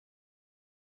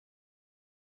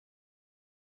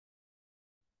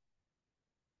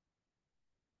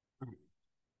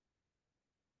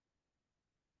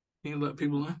Can you let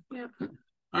people in? Yeah.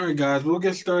 All right, guys, we'll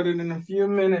get started in a few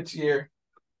minutes here.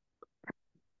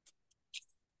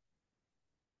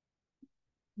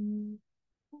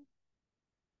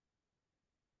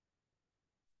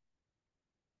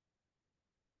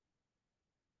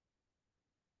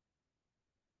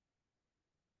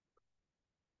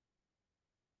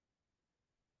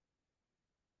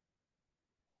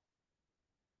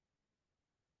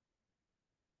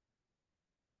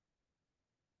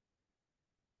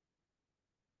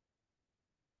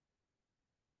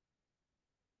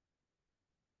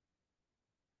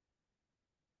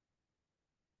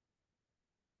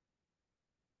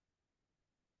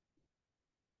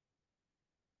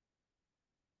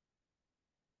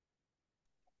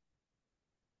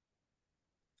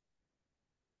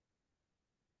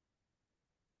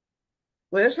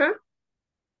 What is that?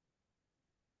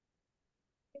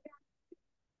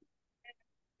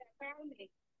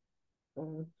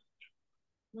 Loving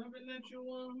that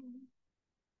you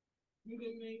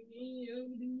can make me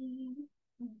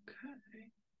okay.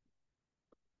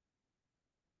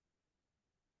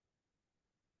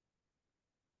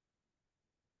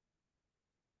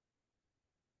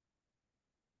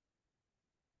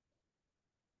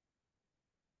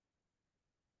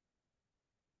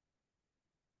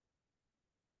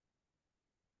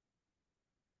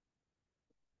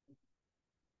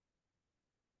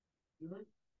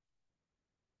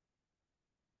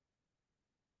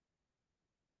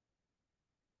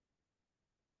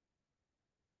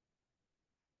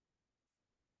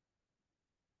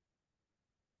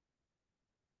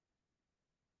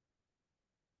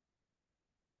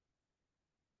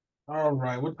 All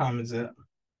right, what time is it?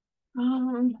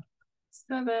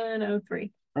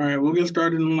 7:03. All right, we'll get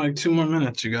started in like 2 more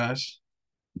minutes, you guys.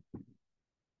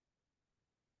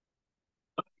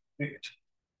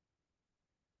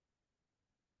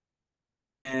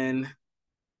 And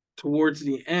towards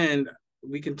the end,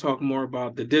 we can talk more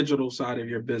about the digital side of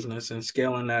your business and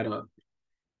scaling that up.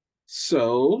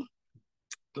 So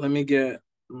let me get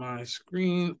my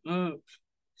screen up. Let's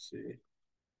see.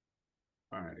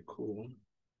 All right, cool.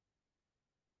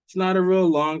 It's not a real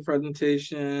long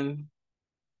presentation.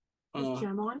 Is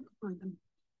Gem on?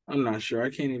 I'm not sure. I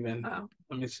can't even. Oh.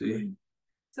 Let me see.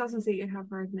 So I was gonna say you have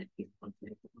her admit people.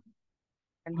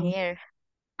 I'm here.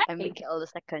 I'm Hey. Mikhail the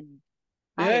second.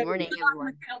 Hi, Hey. morning,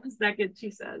 everyone. Mikhail the second,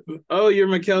 she says. Oh, you're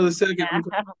Mikhail the second.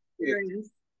 Yeah.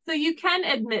 So you can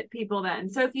admit people then.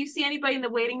 So if you see anybody in the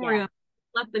waiting Yeah. room,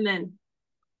 let them in.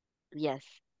 Yes,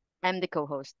 I'm the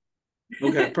co-host.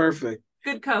 Okay, perfect.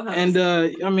 Good co-host. And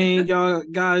I mean, you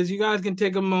guys can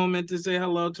take a moment to say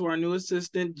hello to our new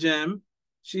assistant, Jem.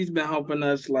 She's been helping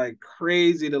us like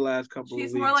crazy the last couple of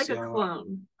weeks. She's more like a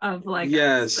clone of like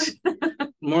yes.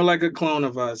 More like a clone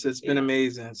of us. It's been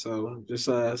amazing. So just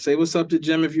say what's up to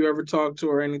Jem if you ever talk to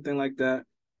her or anything like that.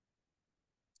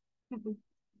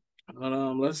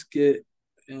 But let's get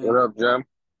What up, Jem?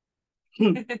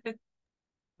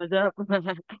 What's up?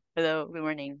 Hello, good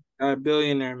morning.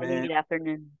 Billionaire, I mean, man. good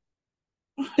afternoon.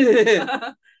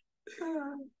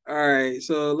 All right,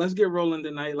 so let's get rolling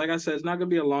tonight. Like I said, it's not going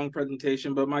to be a long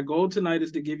presentation, but my goal tonight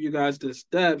is to give you guys the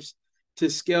steps to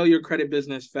scale your credit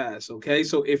business fast. Okay,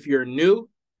 so if you're new,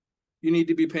 you need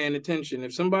to be paying attention.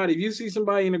 If you see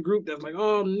somebody in a group that's like,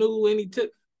 oh, I'm new, any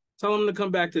tip, tell them to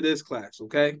come back to this class.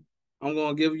 Okay, I'm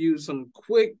going to give you some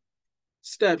quick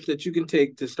steps that you can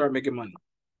take to start making money.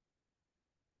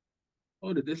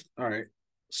 Oh, did this? All right.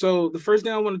 So the first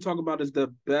thing I want to talk about is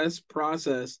the best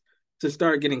process to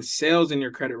start getting sales in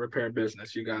your credit repair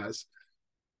business, you guys.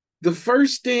 The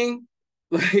first thing,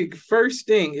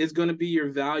 is going to be your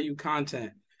value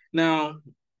content. Now,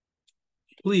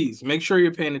 please make sure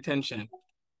you're paying attention.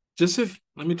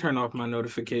 Let me turn off my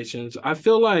notifications. I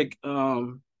feel like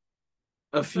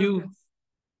a few.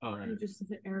 All right. You just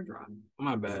hit airdrop.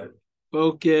 My bad.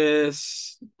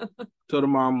 Focus till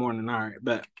tomorrow morning. All right,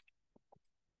 bet.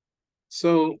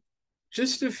 So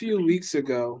just a few weeks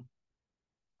ago,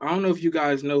 I don't know if you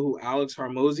guys know who Alex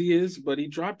Hormozy is, but he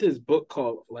dropped his book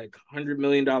called like $100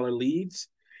 million Leads.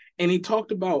 And he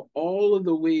talked about all of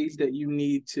the ways that you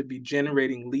need to be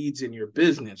generating leads in your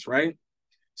business, right?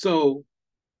 So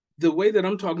the way that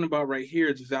I'm talking about right here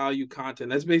is value content.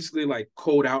 That's basically like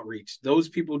cold outreach. Those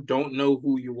people don't know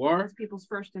who you are. That's people's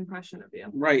first impression of you.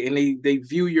 Right. And they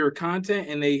view your content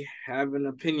and they have an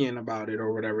opinion about it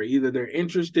or whatever. Either they're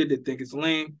interested, they think it's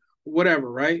lame,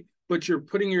 whatever, right? But you're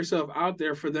putting yourself out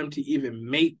there for them to even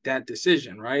make that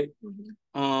decision, right?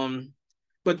 Mm-hmm.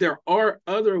 But there are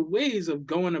other ways of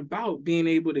going about being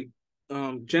able to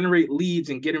generate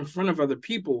leads and get in front of other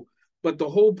people. But the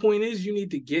whole point is you need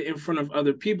to get in front of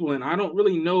other people. And I don't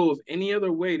really know of any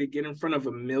other way to get in front of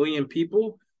 1 million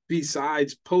people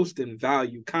besides posting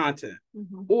value content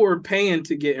Mhm. or paying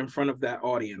to get in front of that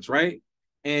audience, right?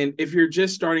 And if you're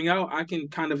just starting out, I can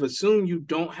kind of assume you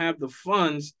don't have the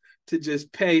funds to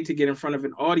just pay to get in front of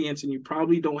an audience, and you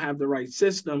probably don't have the right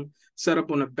system set up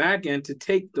on the back end to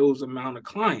take those amount of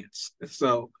clients.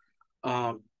 So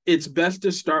it's best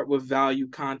to start with value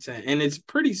content. And it's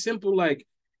pretty simple. Like,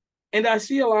 and I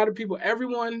see a lot of people,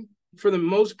 everyone for the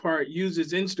most part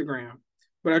uses Instagram.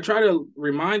 But I try to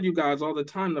remind you guys all the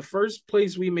time, the first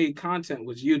place we made content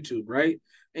was YouTube, right?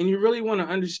 And you really want to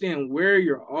understand where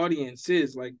your audience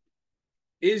is. Like,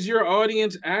 is your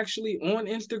audience actually on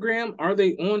Instagram? Are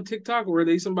they on TikTok? Or are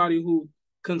they somebody who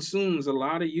consumes a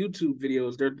lot of YouTube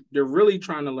videos? They're really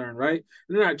trying to learn, right?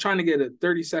 They're not trying to get a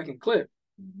 30-second clip.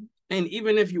 Mm-hmm. And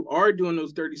even if you are doing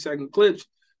those 30-second clips,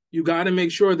 you got to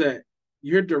make sure that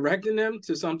you're directing them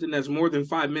to something that's more than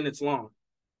 5 minutes long.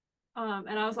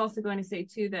 And I was also going to say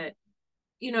too that,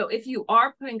 you know, if you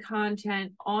are putting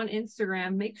content on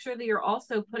Instagram, make sure that you're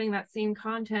also putting that same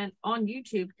content on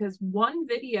YouTube, because one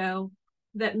video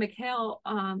that Mikhail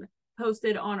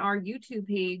posted on our YouTube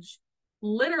page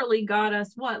literally got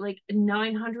us like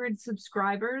 900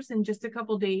 subscribers in just a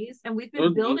couple days, and we've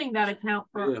been building that account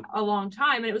for a long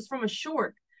time, and it was from a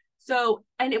short. So,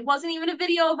 and it wasn't even a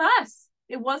video of us.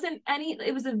 It wasn't any.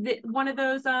 It was one of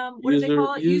those what do they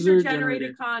call it? User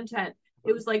generated content.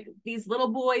 It was like these little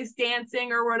boys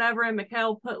dancing or whatever, and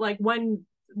Mikhail put like when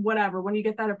you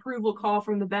get that approval call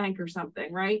from the bank or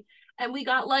something, right? And we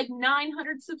got like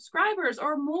 900 subscribers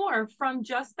or more from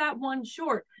just that one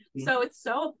short. Mm-hmm. So it's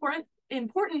so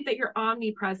important that you're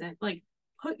omnipresent. Like,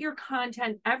 put your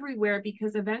content everywhere,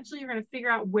 because eventually you're going to figure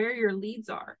out where your leads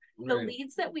are. Right. The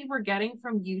leads that we were getting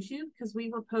from YouTube, because we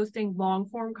were posting long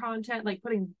form content, like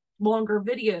putting longer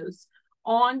videos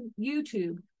on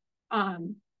YouTube,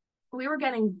 we were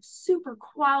getting super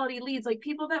quality leads, like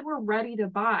people that were ready to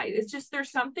buy. It's just,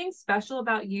 there's something special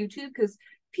about YouTube, because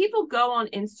people go on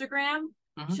Instagram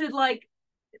mm-hmm. to like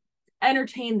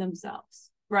entertain themselves,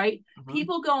 right? Mm-hmm.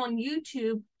 People go on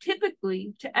YouTube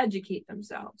typically to educate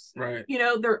themselves. Right. You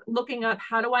know, they're looking up,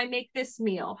 how do I make this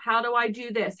meal? How do I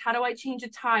do this? How do I change a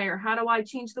tire? How do I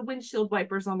change the windshield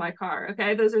wipers on my car?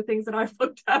 Okay, those are things that I've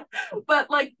looked up. But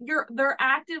like, they're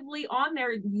actively on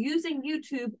there using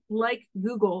YouTube like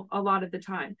Google a lot of the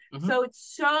time. Mm-hmm. So it's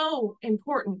so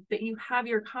important that you have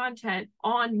your content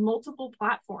on multiple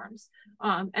platforms,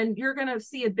 and you're going to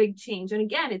see a big change. And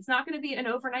again, it's not going to be an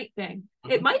overnight thing.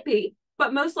 Mm-hmm. It might be,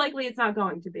 but most likely it's not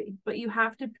going to be. But you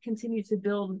have to continue to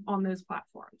build on those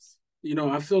platforms. You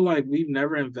know, I feel like we've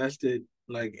never invested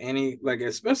like any, like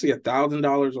especially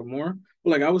 $1,000 or more.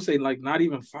 Like I would say like not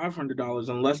even $500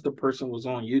 unless the person was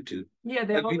on YouTube. Yeah,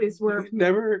 they like always were.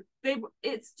 Never.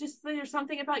 It's just, there's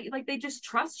something about you, like they just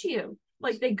trust you.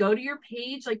 Like they go to your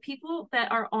page. Like people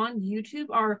that are on YouTube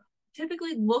are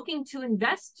typically looking to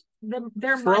invest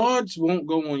their frauds money. Won't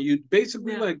go on YouTube.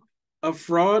 Basically, like a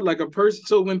fraud, like a person.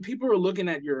 So when people are looking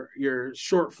at your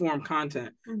short form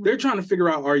content, mm-hmm. they're trying to figure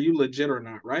out, are you legit or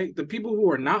not, right? The people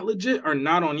who are not legit are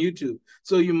not on YouTube.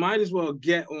 So you might as well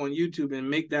get on YouTube and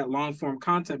make that long form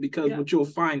content, because what you'll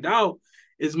find out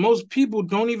is most people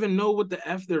don't even know what the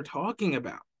F they're talking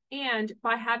about. And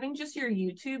by having just your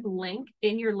YouTube link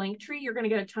in your link tree, you're going to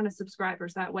get a ton of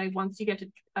subscribers that way once you get to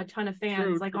a ton of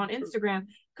fans, on Instagram.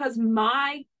 Because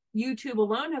my YouTube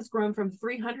alone has grown from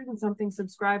 300 and something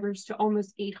subscribers to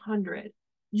almost 800.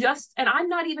 And I'm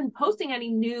not even posting any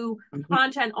new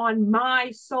content on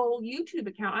my sole YouTube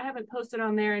account. I haven't posted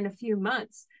on there in a few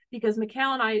months, because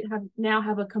Mikhail and I now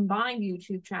have a combined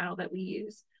YouTube channel that we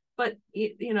use. But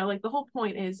you know, like the whole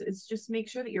point is just make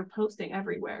sure that you're posting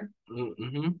everywhere.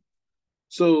 Mm-hmm.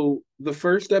 So the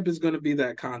first step is going to be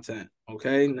that content.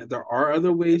 Okay, there are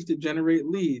other ways to generate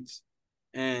leads,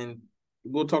 and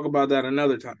we'll talk about that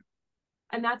another time.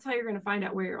 And that's how you're going to find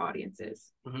out where your audience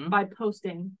is, mm-hmm. by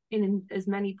posting in as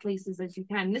many places as you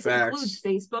can. This includes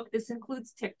Facebook. This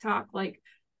includes TikTok. Like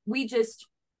we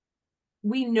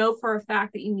know for a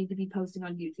fact that you need to be posting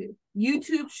on YouTube.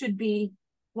 YouTube should be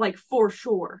like for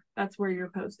sure. That's where you're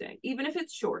posting, even if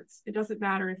it's shorts. It doesn't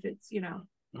matter if it's, you know.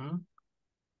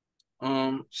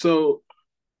 Mm-hmm. So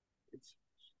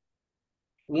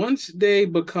once they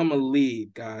become a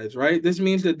lead, guys, right? This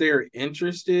means that they're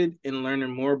interested in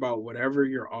learning more about whatever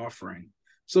you're offering.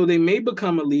 So they may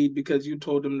become a lead because you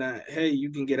told them that, hey, you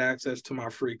can get access to my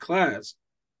free class.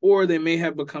 Or they may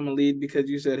have become a lead because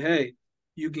you said, hey,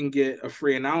 you can get a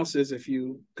free analysis if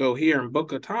you go here and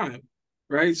book a time,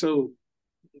 right? So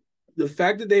the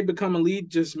fact that they become a lead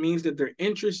just means that they're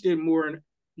interested more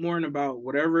in about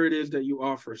whatever it is that you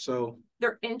offer. So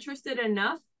they're interested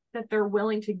enough that they're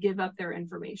willing to give up their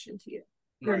information to you,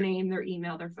 their name, their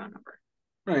email, their phone number.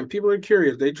 Right. People are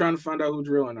curious. They trying to find out who's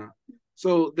real or not.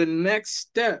 So the next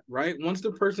step, right? Once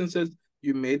the person says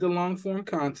you made the long form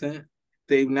content,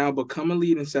 they've now become a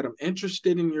lead and said, I'm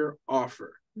interested in your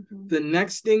offer. Mm-hmm. The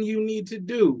next thing you need to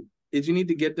do is you need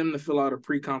to get them to fill out a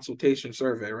pre-consultation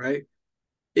survey, right?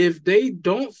 If they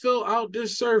don't fill out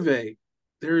this survey,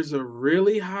 there's a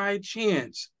really high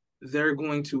chance they're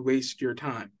going to waste your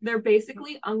time. They're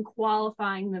basically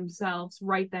unqualifying themselves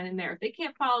right then and there. If they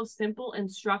can't follow simple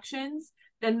instructions,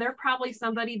 then they're probably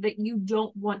somebody that you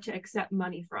don't want to accept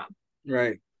money from.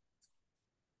 Right.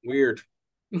 Weird.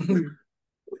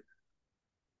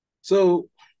 So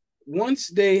once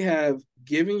they have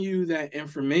given you that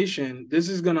information, this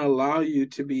is going to allow you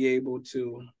to be able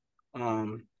to,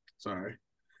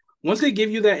 once they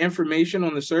give you that information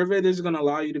on the survey, this is going to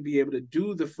allow you to be able to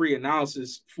do the free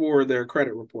analysis for their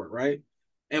credit report, right?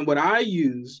 And what I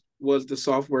used was the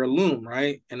software Loom,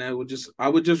 right? And I would just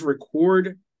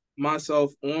record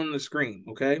myself on the screen,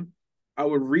 okay? I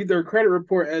would read their credit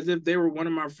report as if they were one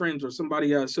of my friends or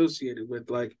somebody I associated with.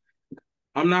 Like,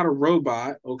 I'm not a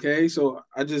robot, okay? So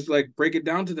I just like break it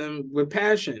down to them with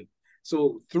passion.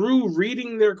 So through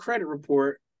reading their credit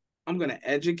report, I'm going to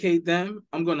educate them.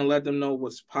 I'm going to let them know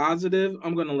what's positive.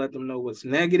 I'm going to let them know what's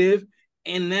negative.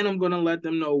 And then I'm going to let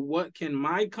them know what can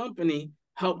my company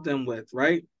help them with,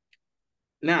 right?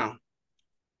 Now,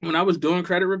 when I was doing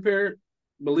credit repair,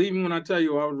 believe me when I tell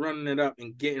you, I was running it up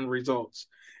and getting results.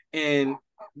 And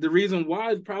the reason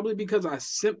why is probably because I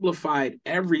simplified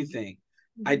everything.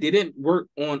 I didn't work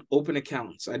on open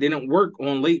accounts. I didn't work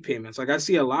on late payments. Like I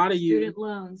see a lot of you. Student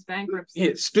loans, bankruptcy.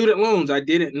 Yeah, student loans. I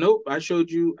didn't. Nope. I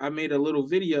showed you. I made a little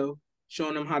video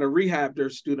showing them how to rehab their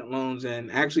student loans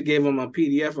and actually gave them a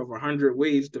PDF of 100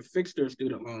 ways to fix their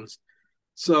student loans.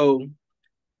 So,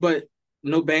 but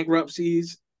no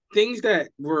bankruptcies, things that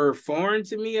were foreign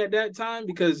to me at that time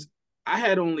because I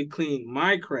had only cleaned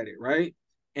my credit, right?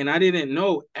 And I didn't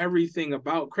know everything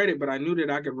about credit, but I knew that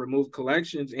I could remove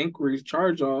collections, inquiries,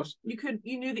 charge-offs.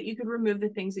 You knew that you could remove the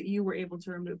things that you were able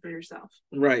to remove for yourself.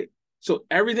 Right. So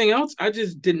everything else, I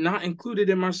just did not include it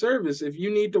in my service. If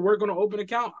you need to work on an open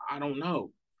account, I don't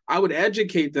know. I would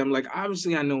educate them. Like,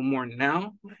 obviously I know more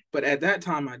now, but at that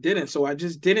time I didn't. So I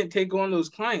just didn't take on those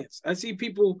clients. I see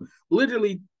people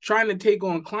literally trying to take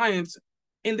on clients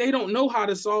and they don't know how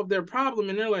to solve their problem.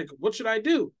 And they're like, what should I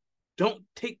do? Don't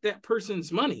take that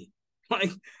person's money.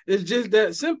 Like, it's just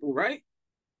that simple, right?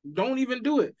 Don't even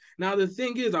do it. Now, the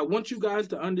thing is, I want you guys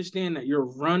to understand that you're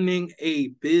running a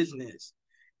business.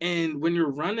 And when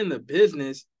you're running the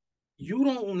business, you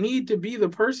don't need to be the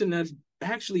person that's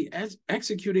actually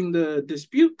executing the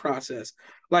dispute process.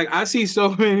 Like, I see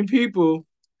so many people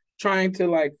trying to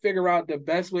like figure out the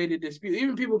best way to dispute.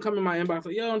 Even people come in my inbox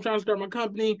like, yo, I'm trying to start my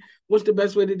company. What's the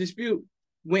best way to dispute?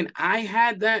 When I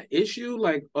had that issue,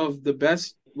 like of the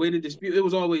best way to dispute, it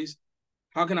was always,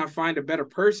 how can I find a better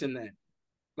person then?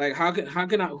 Like, how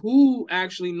can I, who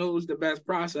actually knows the best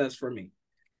process for me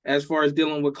as far as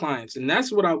dealing with clients? And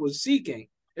that's what I was seeking.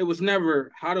 It was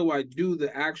never, how do I do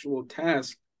the actual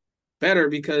task better,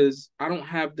 because I don't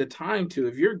have the time to.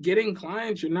 If you're getting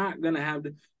clients, you're not going to have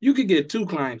the, you could get 2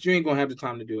 clients. You ain't going to have the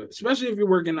time to do it, especially if you're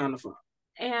working 9 to 5.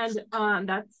 And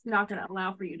that's not going to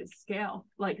allow for you to scale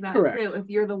like that. Correct. Too, if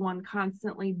you're the one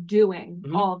constantly doing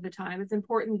all of the time. It's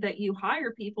important that you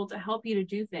hire people to help you to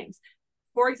do things.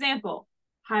 For example,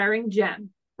 hiring Jem,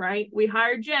 right? We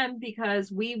hired Jem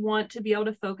because we want to be able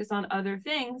to focus on other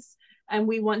things, and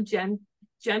we want Jem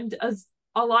does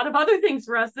a lot of other things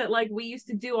for us that like we used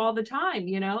to do all the time,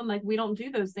 you know, and like we don't do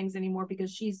those things anymore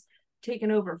because she's taken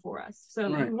over for us. So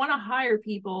right. You want to hire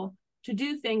people to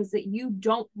do things that you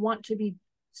don't want to be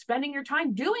spending your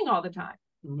time doing all the time.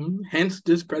 Hence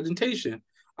this presentation.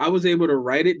 I was able to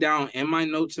write it down in my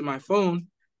notes in my phone,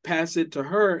 pass it to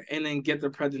her, and then get the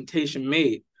presentation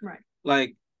made. Right.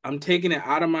 Like, I'm taking it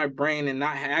out of my brain and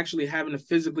not actually having to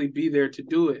physically be there to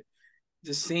do it.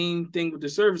 The same thing with the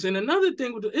service. And another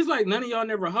thing with it's like none of y'all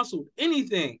never hustled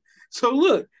anything. So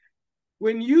look,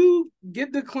 when you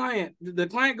get the client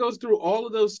goes through all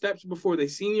of those steps before they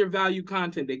seen your value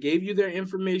content, they gave you their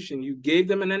information, you gave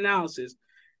them an analysis.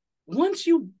 Once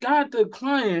you got the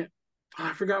client,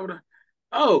 I forgot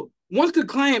once the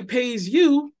client pays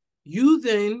you, you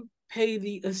then pay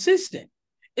the assistant.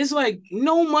 It's like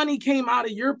no money came out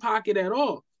of your pocket at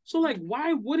all. So like,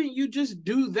 why wouldn't you just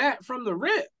do that from the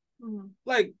rip?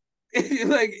 Like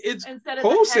it's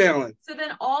wholesaling. So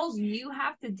then all you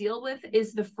have to deal with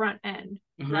is the front end,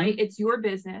 right? It's your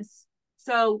business.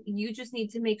 So you just need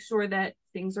to make sure that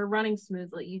things are running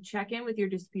smoothly. You check in with your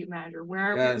dispute manager.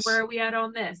 Where are we at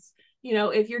on this? You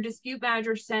know, if your dispute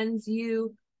manager sends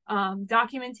you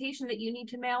documentation that you need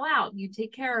to mail out, you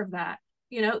take care of that.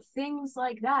 you know, things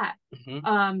like that.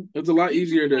 It's a lot you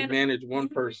easier to can manage one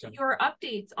person. your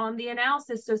updates on the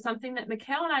analysis. So something that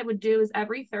Mikhail and I would do is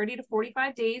every 30 to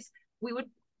 45 days, we would.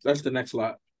 That's the next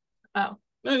lot. Oh.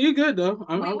 No, you're good though.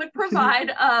 We would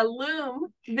provide a Loom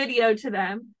video to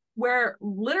them where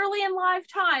literally in live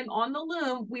time on the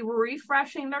Loom, we were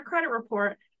refreshing their credit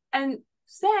report and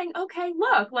saying, okay,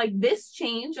 look, like this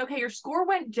changed. Okay, your score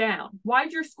went down.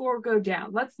 Why'd your score go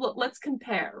down? Let's look, let's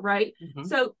compare, right?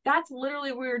 So that's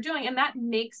literally what we were doing. And that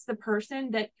makes the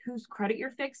person that whose credit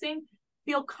you're fixing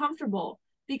feel comfortable,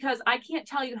 because I can't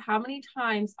tell you how many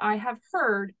times I have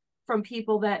heard from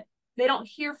people that they don't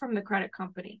hear from the credit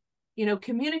company. You know,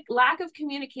 lack of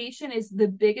communication is the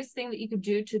biggest thing that you could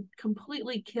do to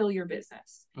completely kill your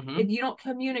business. If you don't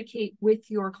communicate with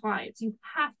your clients, you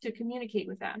have to communicate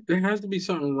with them. There has to be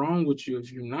something wrong with you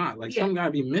if you're not. Like, something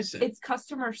gotta be missing. It's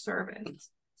customer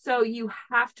service. So you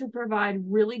have to provide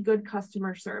really good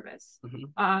customer service.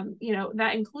 You know,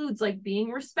 that includes like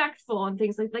being respectful and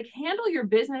things like handle your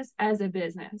business as a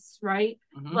business, right?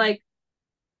 Like,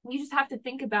 you just have to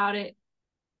think about it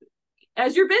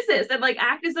as your business and like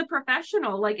act as a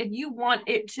professional. Like, if you want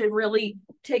it to really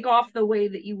take off the way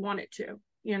that you want it to,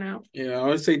 you know? Yeah, I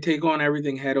would say take on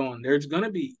everything head on. There's going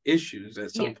to be issues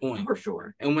at some point. For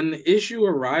sure. And when the issue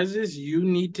arises, you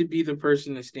need to be the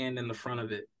person to stand in the front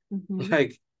of it.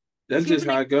 Like, that's just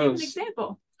how it goes. Give an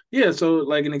example. Yeah, so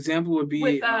like an example would be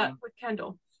with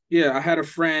Kendall. Yeah, I had a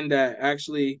friend that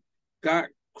actually got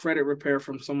credit repair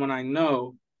from someone I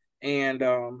know. And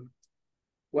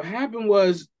what happened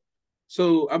was,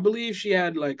 so I believe she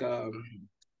had like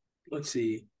let's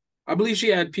see. I believe she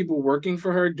had people working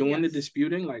for her doing the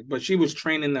disputing, like, but she was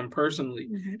training them personally.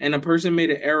 And a person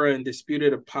made an error and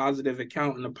disputed a positive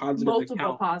account, and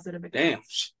multiple positive accounts. Damn.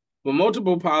 Well,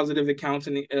 multiple positive accounts,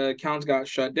 and the accounts got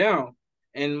shut down.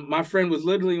 And my friend was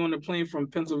literally on the plane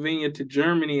from Pennsylvania to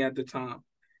Germany at the time.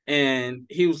 And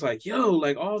he was like, yo,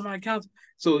 like all my accounts.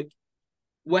 So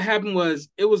what happened was,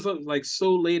 it was like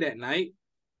so late at night,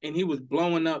 and he was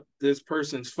blowing up this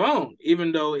person's phone,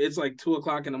 even though it's like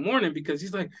 2:00 in the morning, because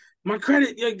he's like, my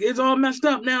credit, like, it's all messed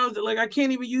up now. Like, I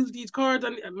can't even use these cards.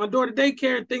 My daughter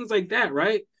daycare, things like that,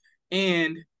 right?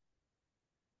 And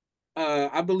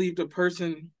I believe the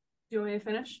person. Do you want me to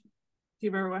finish? Do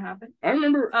you remember what happened? I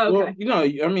remember. Oh, okay. Well, you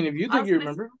know, I mean, if you think you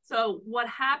remember. So what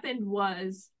happened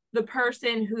was, the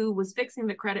person who was fixing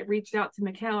the credit reached out to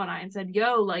Mikhail and I and said,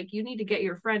 yo, like, you need to get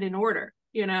your friend in order,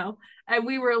 you know? And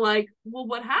we were like, well,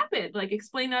 what happened? Like,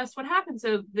 explain to us what happened.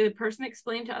 So the person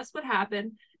explained to us what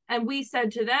happened. And we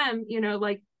said to them, you know,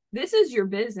 like, this is your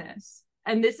business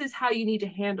and this is how you need to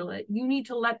handle it. You need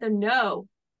to let them know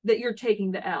that you're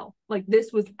taking the L. Like,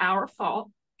 this was our fault.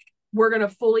 We're going to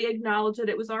fully acknowledge that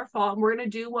it was our fault. And we're going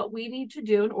to do what we need to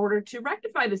do in order to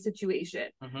rectify the situation.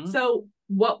 So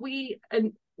what we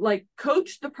like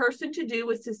coach the person to do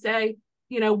is to say,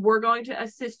 you know, we're going to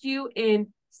assist you in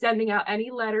sending out any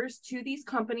letters to these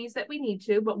companies that we need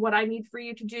to. But what I need for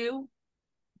you to do,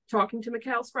 talking to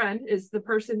Mikhail's friend, is the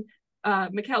person,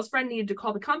 Mikhail's friend needed to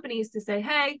call the companies to say,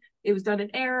 hey, it was done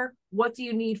in error. What do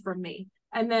you need from me?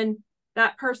 And then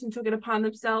that person took it upon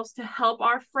themselves to help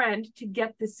our friend to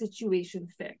get the situation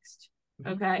fixed.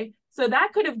 Okay. So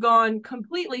that could have gone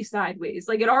completely sideways.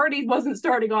 Like, it already wasn't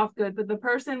starting off good, but the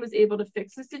person was able to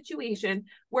fix the situation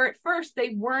where at first they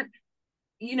weren't,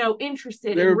 you know,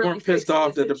 interested. They weren't pissed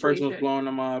off that the person was blowing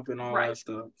them up and all that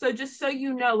stuff. So just so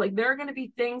you know, like, there are going to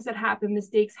be things that happen,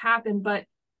 mistakes happen, but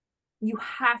you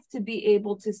have to be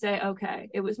able to say, okay,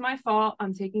 it was my fault.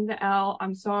 I'm taking the L.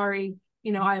 I'm sorry.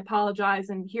 You know, I apologize.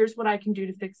 And here's what I can do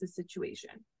to fix the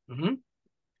situation.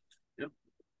 Yep.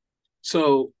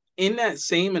 So in that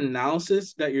same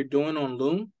analysis that you're doing on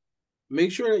Loom,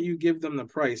 make sure that you give them the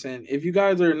price. And if you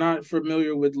guys are not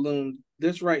familiar with Loom,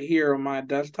 this right here on my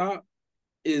desktop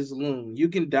is Loom. You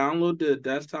can download the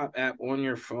desktop app on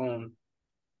your phone.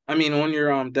 I mean, on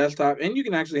your desktop, and you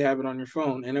can actually have it on your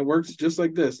phone, and it works just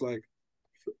like this. Like,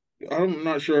 I'm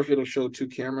not sure if it'll show two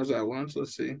cameras at once.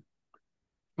 Let's see.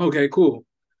 Okay, cool.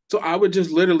 So I would just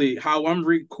literally, how I'm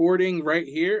recording right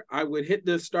here, I would hit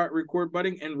the start record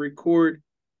button and record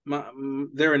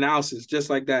their analysis just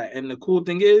like that. And the cool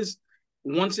thing is,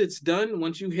 once it's done,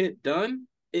 once you hit done,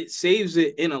 it saves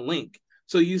it in a link.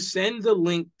 So you send the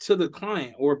link to the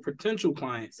client or potential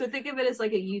client. So think of it as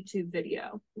like a YouTube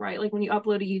video, right? Like when you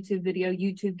upload a YouTube video,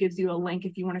 YouTube gives you a link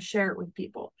if you want to share it with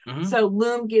people. So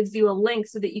Loom gives you a link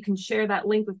so that you can share that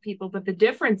link with people. But the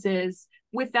difference is,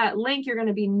 with that link, you're going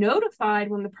to be notified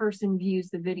when the person views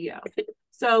the video.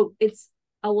 So it's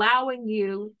allowing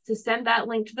you to send that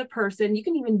link to the person. You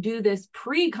can even do this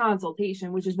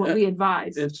pre-consultation, which is what we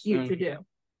advise you to do.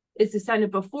 is to send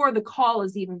it before the call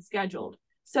is even scheduled.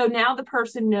 So now the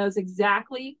person knows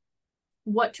exactly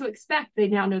what to expect. They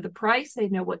now know the price. They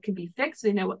know what can be fixed.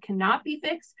 They know what cannot be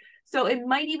fixed. So it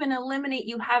might even eliminate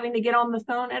you having to get on the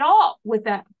phone at all with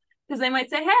them, because they might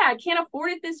say, hey, I can't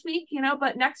afford it this week,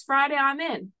 but next Friday I'm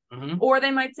in. Mm-hmm. Or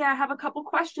they might say, I have a couple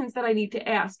questions that I need to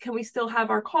ask. Can we still have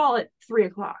our call at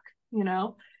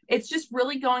 3:00? It's just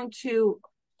really going to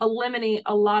eliminate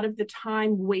a lot of the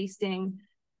time wasting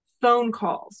phone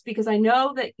calls, because I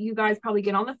know that you guys probably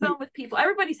get on the phone with people.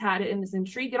 Everybody's had it in this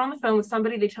industry. Get on the phone with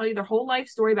somebody, they tell you their whole life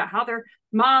story about how their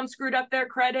mom screwed up their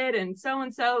credit and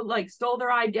so like stole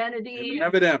their identity.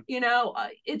 Never them.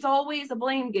 It's always a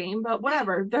blame game, but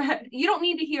whatever. You don't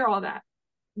need to hear all that.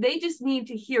 They just need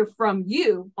to hear from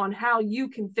you on how you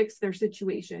can fix their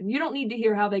situation. You don't need to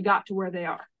hear how they got to where they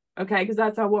are. Okay, because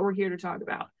that's what we're here to talk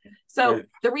about. So yeah.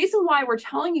 The reason why we're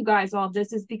telling you guys all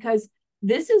this is because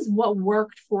this is what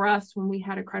worked for us when we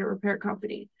had a credit repair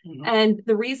company. Mm-hmm. And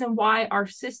the reason why our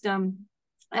system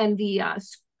and the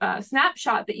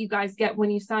snapshot that you guys get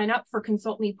when you sign up for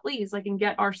Consult Me Please, and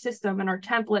get our system and our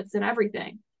templates and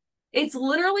everything, it's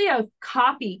literally a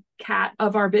copycat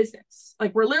of our business.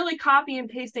 We're literally copy and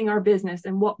pasting our business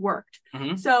and what worked.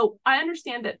 Mm-hmm. So I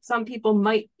understand that some people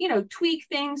might, tweak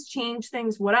things, change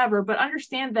things, whatever, but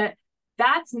understand that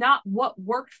that's not what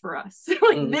worked for us.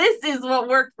 This is what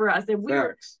worked for us. And we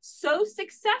were so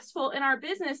successful in our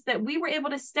business that we were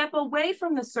able to step away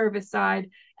from the service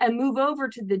side and move over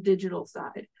to the digital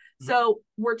side. So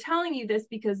we're telling you this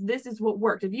because this is what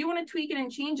worked. If you want to tweak it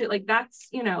and change it,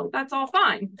 that's all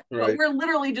fine. Right. But we're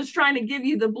literally just trying to give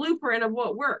you the blueprint of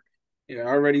what worked. Yeah, I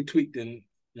already tweaked and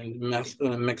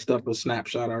mixed up a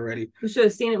snapshot already. You should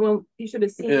have seen it when you should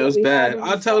have seen it. It was bad.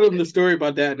 I'll tell them the story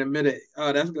about that in a minute.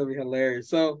 Oh, that's gonna be hilarious.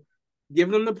 So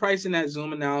give them the price in that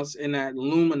Zoom analysis, in that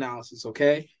Loom analysis,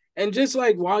 okay? And just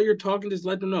while you're talking, just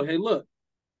let them know, hey, look,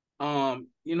 I'm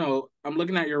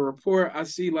looking at your report. I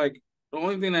see the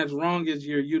only thing that's wrong is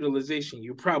your utilization.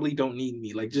 You probably don't need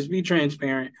me. Just be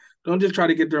transparent. Don't just try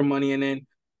to get their money. And then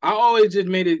I always just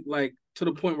made it to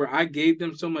the point where I gave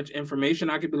them so much information.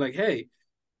 I could be like, hey,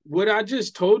 what I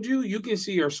just told you, you can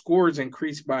see your scores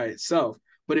increase by itself.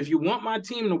 But if you want my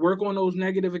team to work on those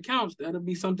negative accounts, that'll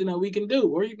be something that we can do.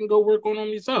 Or you can go work on them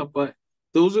yourself. But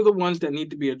those are the ones that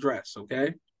need to be addressed,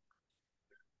 okay?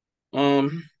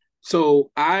 So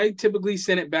I typically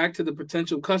send it back to the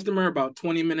potential customer about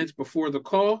 20 minutes before the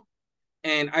call.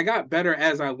 And I got better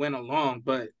as I went along,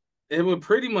 but it would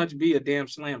pretty much be a damn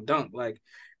slam dunk.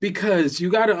 Because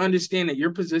you got to understand that you're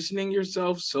positioning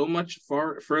yourself so much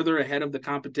further ahead of the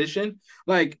competition.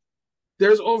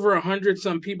 There's over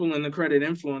 100-some people in the Credit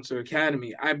Influencer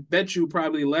Academy. I bet you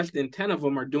probably less than 10 of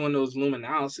them are doing those Loom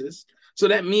analysis. So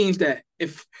that means that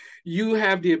if you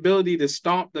have the ability to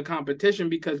stomp the competition,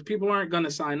 because people aren't going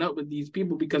to sign up with these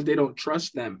people because they don't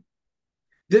trust them.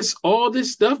 All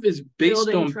this stuff is based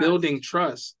on building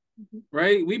trust,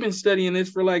 right? We've been studying this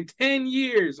for 10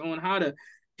 years on how to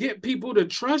get people to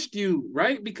trust you,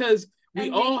 right? Because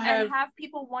we all have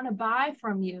people want to buy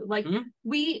from you.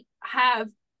 We have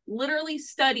literally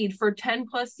studied for 10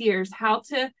 plus years how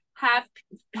to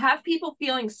have people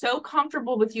feeling so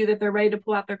comfortable with you that they're ready to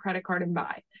pull out their credit card and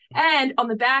buy. And on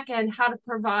the back end, how to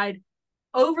provide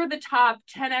over the top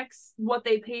 10x what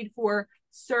they paid for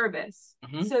service,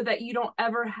 so that you don't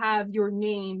ever have your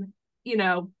name,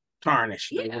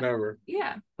 tarnished or whatever.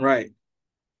 Yeah. Right.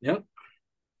 Yep.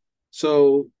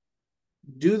 So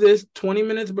do this 20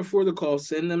 minutes before the call,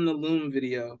 send them the Loom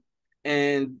video.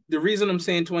 And the reason I'm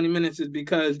saying 20 minutes is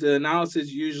because the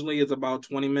analysis usually is about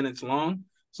 20 minutes long.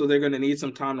 So they're going to need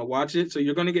some time to watch it. So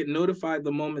you're going to get notified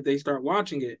the moment they start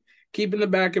watching it. Keep in the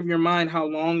back of your mind how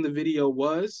long the video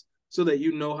was so that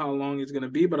you know how long it's going to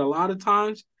be. But a lot of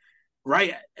times,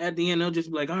 right at the end, they'll just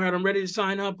be like, all right, I'm ready to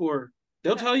sign up. Or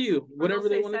they'll tell you whatever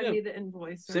they want to do. Send me the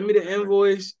invoice. Send me the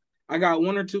invoice. I got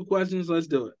 1 or 2 questions. Let's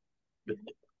do it.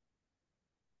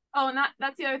 Oh, and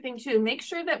that's the other thing too. Make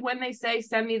sure that when they say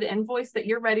send me the invoice, that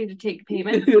you're ready to take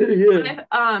payments. Yeah.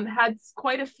 I've had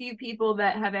quite a few people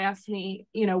that have asked me,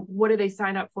 what do they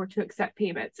sign up for to accept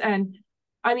payments? And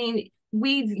I mean,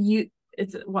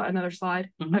 it's what, another slide?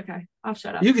 Mm-hmm. Okay, I'll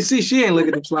shut up. You can see she ain't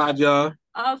looking at the slide, y'all.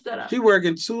 I'll shut up. She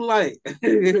working too light.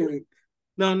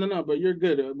 No, but you're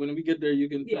good. When we get there, you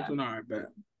can. Yeah. All right, bet.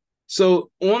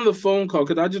 So on the phone call,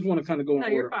 because I just want to kind of go in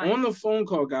order. You're fine. On the phone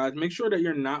call, guys, make sure that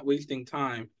you're not wasting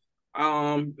time.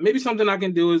 Maybe something I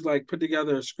can do is put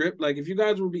together a script. If you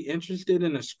guys would be interested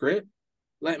in a script,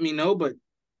 let me know. But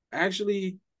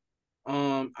actually,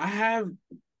 I have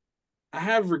I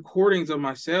have recordings of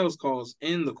my sales calls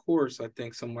in the course, I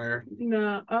think, somewhere.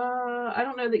 No, I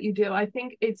don't know that you do. I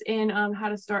think it's in how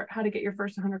to get your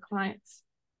first 100 clients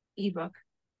ebook.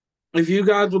 If you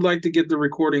guys would like to get the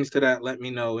recordings to that, let me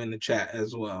know in the chat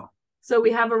as well. So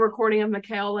we have a recording of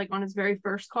Mikhail like on his very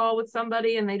first call with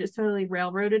somebody, and they just totally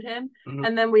railroaded him. Mhm.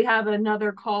 And then we have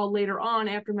another call later on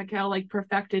after Mikhail like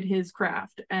perfected his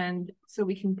craft, and so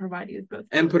we can provide you with both.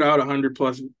 And put out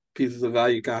 100+ pieces of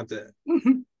value content.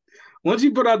 Once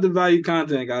you put out the value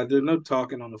content, guys, there's no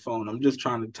talking on the phone. I'm just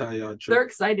trying to tell y'all the truth. They're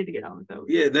excited to get on with those.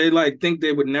 Yeah, they like think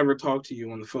they would never talk to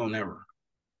you on the phone ever.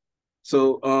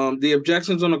 So the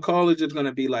objections on the call is just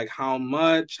gonna be like how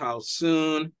much, how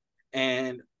soon,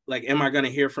 and like, am I gonna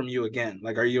hear from you again?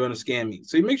 Like, are you gonna scam me?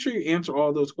 So you make sure you answer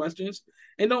all those questions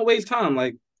and don't waste time.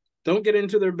 Like, don't get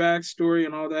into their backstory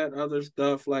and all that other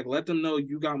stuff. Like, let them know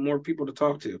you got more people to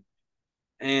talk to.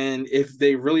 And if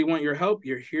they really want your help,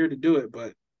 you're here to do it,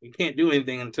 but you can't do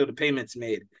anything until the payment's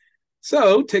made.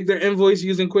 So take their invoice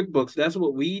using QuickBooks. That's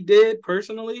what we did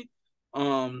personally.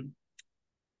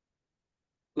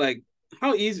 Like,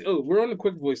 how easy? Oh, we're on the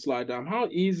quick voice slide down. How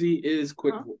easy is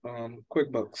QuickBooks? Quick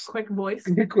voice. Quick voice.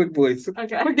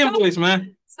 Okay. Quick invoice,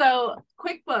 man. So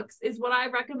QuickBooks is what I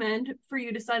recommend for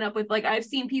you to sign up with. Like, I've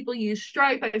seen people use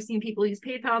Stripe, I've seen people use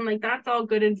PayPal, and like that's all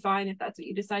good and fine if that's what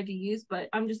you decide to use. But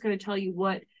I'm just going to tell you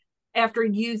what, after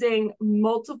using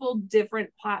multiple different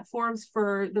platforms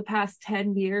for the past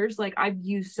 10 years, like I've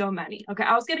used so many. Okay,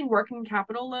 I was getting working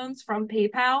capital loans from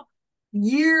PayPal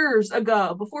years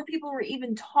ago, before people were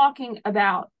even talking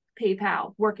about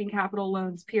PayPal working capital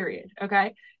loans, period.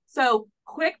 Okay, so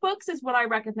QuickBooks is what I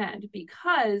recommend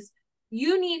because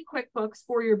you need QuickBooks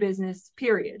for your business,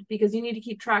 period, because you need to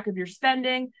keep track of your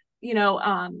spending,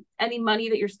 any money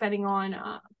that you're spending on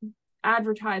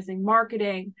advertising,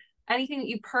 marketing, anything that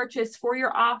you purchase for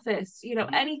your office,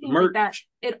 anything Merch. like that.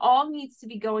 It all needs to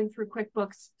be going through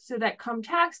QuickBooks so that come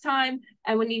tax time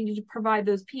and when you need to provide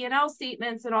those P&L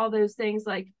statements and all those things,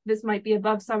 like this might be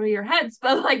above some of your heads,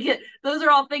 but those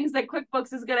are all things that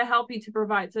QuickBooks is going to help you to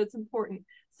provide. So it's important.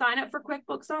 Sign up for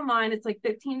QuickBooks Online. It's like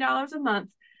 $15 a month,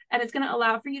 and it's going to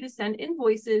allow for you to send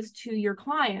invoices to your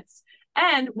clients.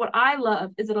 And what I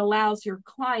love is it allows your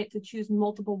client to choose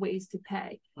multiple ways to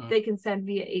pay. They can send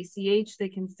via ACH. They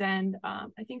can send, I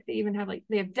think they even have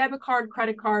they have debit card,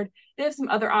 credit card. They have some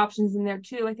other options in there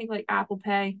too. I think like Apple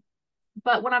Pay.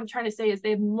 But what I'm trying to say is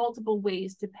they have multiple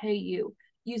ways to pay you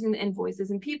using the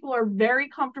invoices. And people are very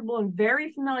comfortable and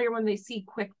very familiar when they see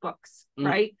QuickBooks,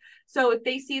 right? So if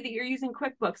they see that you're using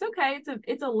QuickBooks, okay,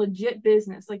 it's a legit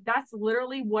business. Like that's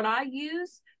literally what I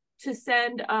use to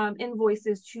send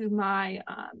invoices to my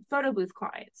photo booth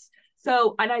clients.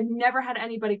 So, and I've never had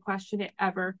anybody question it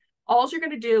ever. All you're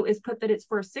going to do is put that it's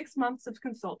for 6 months of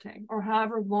consulting or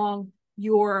however long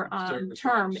your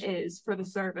term is for the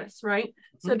service, right?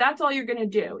 So that's all you're going to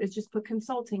do is just put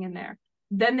consulting in there.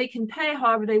 Then they can pay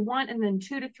however they want. And then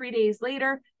 2 to 3 days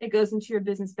later, it goes into your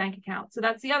business bank account. So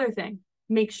that's the other thing.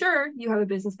 Make sure you have a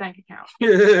business bank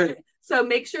account. So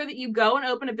make sure that you go and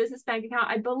open a business bank account.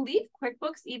 I believe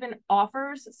QuickBooks even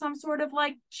offers some sort of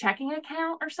checking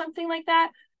account or something like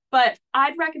that. But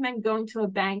I'd recommend going to a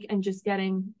bank and just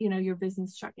getting, your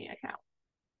business checking account.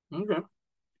 Okay.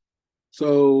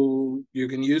 So you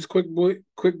can use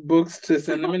QuickBooks to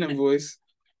send them an invoice.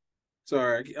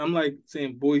 Sorry, I'm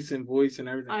saying voice and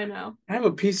everything. I know. I have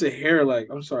a piece of hair.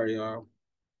 I'm sorry, y'all.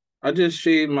 I just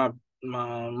shaved my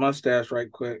mustache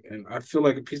right quick, and I feel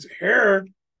like a piece of hair.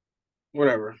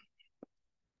 Whatever.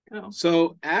 Oh.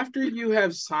 So after you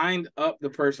have signed up the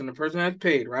person has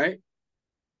paid, right?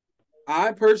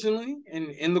 I personally, and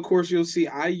in the course you'll see,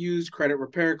 I use Credit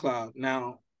Repair Cloud.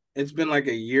 Now, it's been a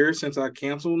year since I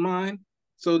canceled mine.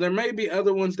 So there may be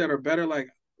other ones that are better. Like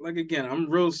again, I'm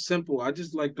real simple. I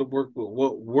just like to work with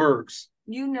what works.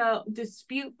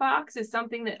 Dispute Box is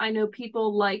something that I know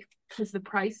people like because the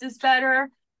price is better.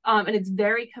 And it's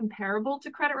very comparable to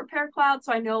Credit Repair Cloud.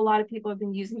 So I know a lot of people have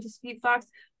been using Dispute Box.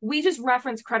 We just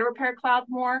reference Credit Repair Cloud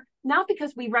more, not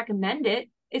because we recommend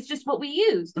it. It's just what we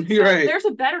use. So right. There's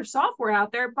a better software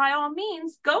out there. By all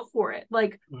means, go for it.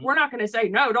 We're not going to say,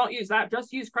 no, don't use that.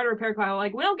 Just use Credit Repair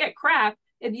Cloud. We don't get crap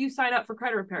if you sign up for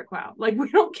Credit Repair Cloud. We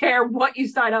don't care what you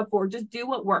sign up for. Just do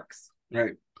what works.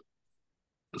 Right.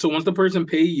 So once the person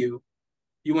pay you,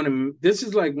 this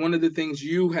is one of the things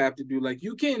you have to do.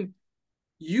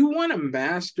 You want to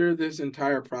master this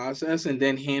entire process and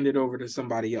then hand it over to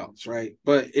somebody else, right?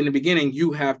 But in the beginning,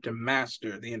 you have to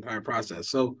master the entire process.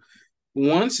 So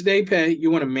once they pay,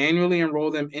 you want to manually enroll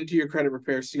them into your credit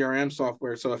repair CRM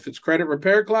software. So if it's Credit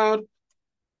Repair Cloud,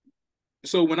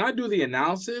 so when I do the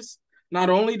analysis,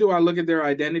 not only do I look at their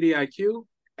identity IQ,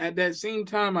 at that same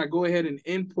time, I go ahead and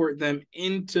import them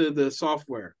into the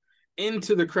software,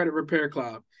 into the credit repair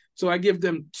cloud. So I give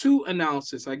them two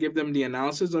analysis. I give them the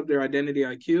analysis of their identity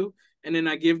IQ, and then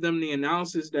I give them the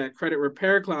analysis that credit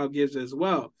repair cloud gives as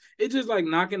well. It's just like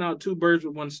knocking out two birds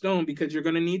with one stone, because you're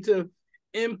going to need to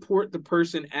import the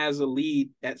person as a lead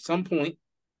at some point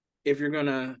if you're going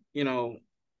to,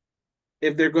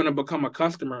 if they're going to become a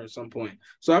customer at some point.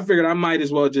 So I figured I might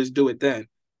as well just do it then.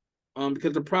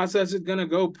 Because the process is going to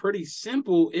go pretty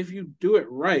simple if you do it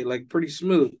right, like pretty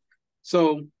smooth.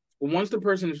 So once the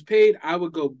person is paid, I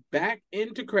would go back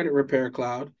into Credit Repair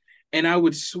Cloud and I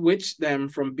would switch them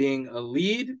from being a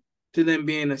lead to them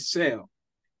being a sale.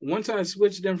 Once I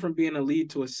switch them from being a lead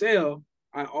to a sale,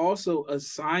 I also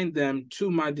assign them to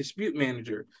my dispute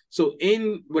manager. So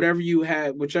in whatever you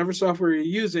have, whichever software you're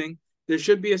using, there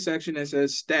should be a section that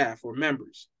says staff or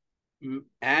members.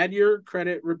 Add your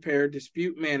credit repair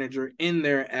dispute manager in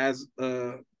there as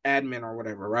a admin or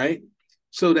whatever, right?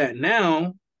 So that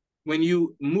now when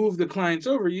you move the clients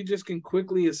over, you just can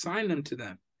quickly assign them to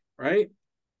them, right?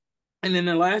 And then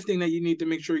the last thing that you need to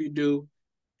make sure you do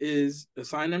is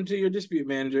assign them to your dispute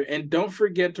manager, and don't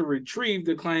forget to retrieve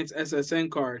the client's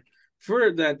SSN card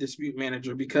for that dispute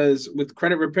manager, because with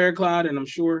Credit Repair Cloud, and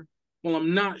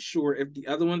I'm not sure if the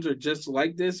other ones are just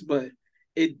like this, but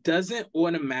it doesn't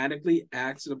automatically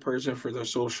ask the person for their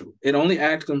social. It only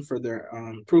asks them for their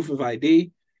proof of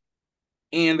ID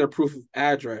and their proof of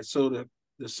address. So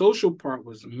the social part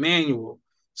was manual.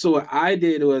 So what I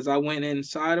did was I went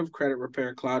inside of Credit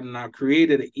Repair Cloud and I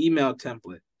created an email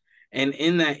template. And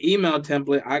in that email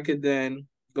template, I could then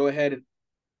go ahead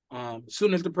and as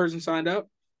soon as the person signed up,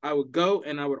 I would go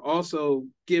and I would also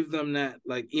give them that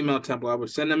like email template. I would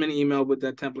send them an email with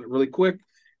that template really quick.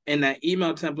 And that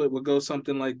email template would go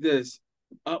something like this: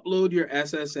 upload your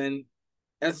SSN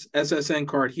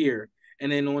card here.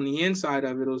 And then on the inside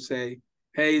of it, it'll say,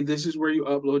 hey, this is where you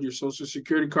upload your social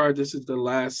security card. This is the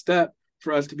last step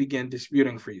for us to begin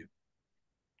disputing for you.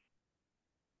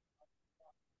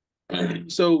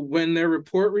 So when their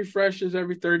report refreshes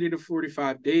every 30 to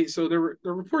 45 days, so the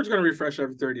report's going to refresh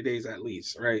every 30 days at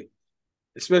least, right?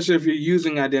 Especially if you're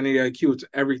using Identity IQ, it's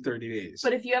every 30 days.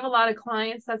 But if you have a lot of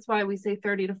clients, that's why we say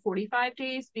 30 to 45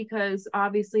 days, because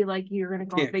obviously like you're going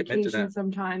to go on vacation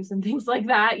sometimes and things like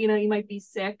that. You might be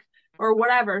sick or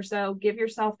whatever. So give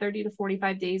yourself 30 to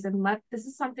 45 days and this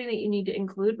is something that you need to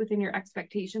include within your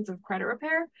expectations of credit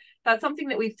repair. That's something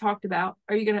that we've talked about.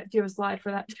 Do you have a slide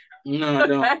for that? No, I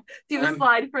don't. Do you have a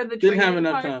slide for the didn't have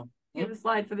enough time. Do you have a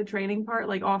slide for the training part,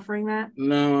 like offering that?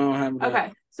 No, I don't have enough.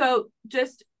 Okay. So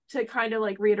just to kind of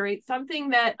like reiterate something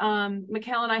that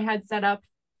Mikhail and I had set up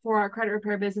for our credit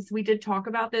repair business. We did talk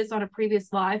about this on a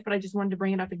previous live, but I just wanted to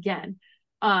bring it up again.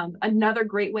 Another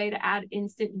great way to add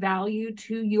instant value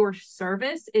to your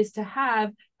service is to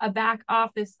have a back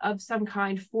office of some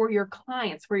kind for your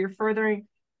clients, where you're further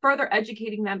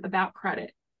educating them about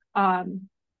credit.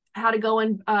 How to go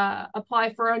and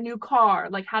apply for a new car,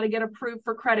 like how to get approved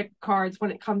for credit cards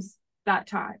when it comes that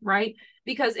time, right?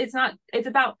 Because it's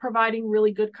about providing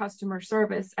really good customer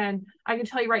service. And I can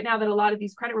tell you right now that a lot of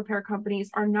these credit repair companies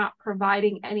are not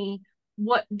providing any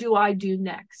what do I do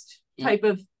next type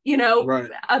of,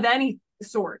 right, of any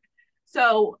sort.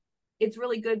 So it's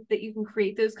really good that you can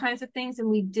create those kinds of things. And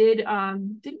we did,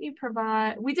 didn't you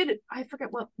provide, we did it, I forget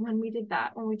when we did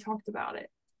that, when we talked about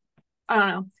it. I don't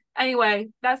know. Anyway,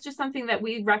 that's just something that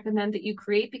we recommend that you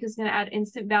create, because it's going to add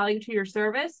instant value to your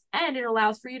service, and it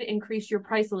allows for you to increase your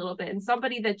price a little bit. And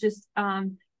somebody that just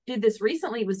did this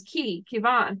recently was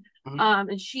Kivan.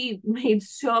 And she made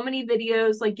so many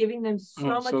videos, like giving them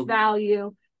so much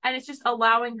value, and it's just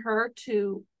allowing her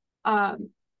to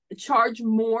charge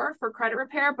more for credit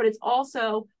repair, but it's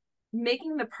also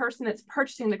making the person that's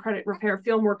purchasing the credit repair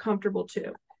feel more comfortable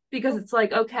too. Because it's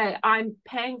like, okay, I'm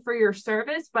paying for your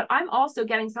service, but I'm also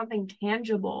getting something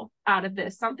tangible out of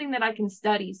this, something that I can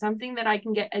study, something that I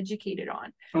can get educated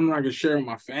on. Something I can share with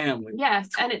my family. Yes,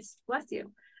 and it's, bless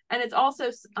you. And it's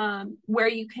also where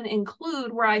you can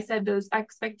include, where I said those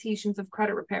expectations of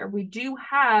credit repair. We do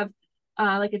have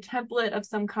like a template of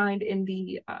some kind in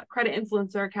the Credit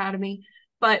Influencer Academy,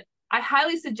 but I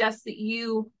highly suggest that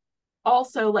you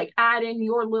also like add in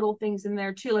your little things in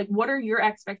there too. Like, what are your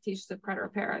expectations of credit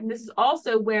repair? And this is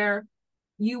also where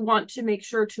you want to make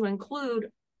sure to include,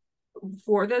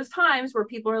 for those times where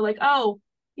people are like, oh,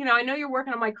 I know you're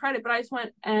working on my credit, but I just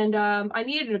went and I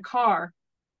needed a car.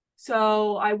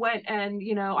 So I went and,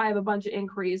 I have a bunch of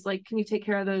inquiries, like, can you take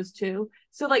care of those too?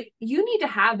 So like, you need to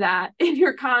have that in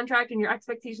your contract and your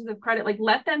expectations of credit. Like,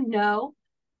 let them know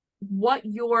what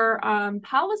your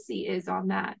policy is on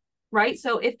that. Right.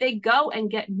 So if they go and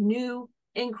get new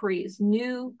inquiries,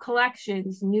 new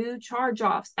collections, new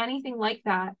charge-offs, anything like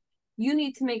that, you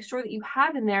need to make sure that you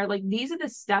have in there, like, these are the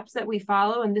steps that we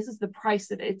follow and this is the price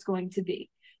that it's going to be.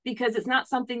 Because it's not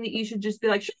something that you should just be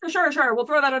like, sure, we'll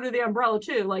throw that under the umbrella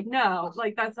too. Like, no,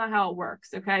 like, that's not how it works.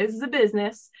 Okay, this is a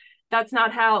business. That's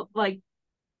not how, like,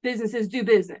 businesses do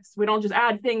business. We don't just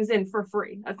add things in for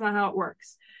free. That's not how it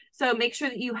works. So make sure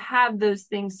that you have those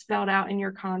things spelled out in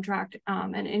your contract,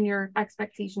 and in your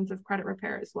expectations of credit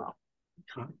repair as well.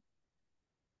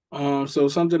 So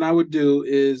something I would do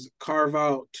is carve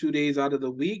out 2 days out of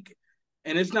the week,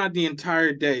 and it's not the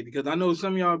entire day, because I know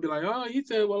some of y'all be like, oh, you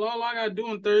said, well, all I gotta do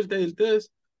on Thursday is this.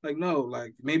 Like, no,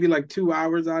 like maybe like 2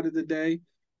 hours out of the day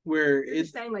where You're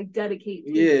it's saying like dedicate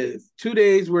 2 yeah, days. 2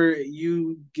 days where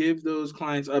you give those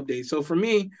clients updates. So for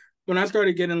me, when I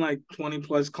started getting like 20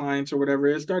 plus clients or whatever,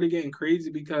 it started getting crazy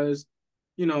because,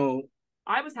 you know,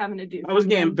 I was having to do. I was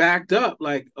getting backed up.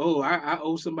 Like, oh, I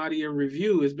owe somebody a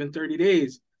review. It's been 30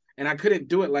 days. And I couldn't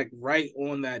do it like right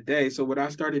on that day. So what I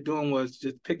started doing was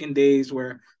just picking days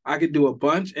where I could do a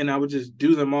bunch, and I would just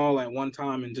do them all at one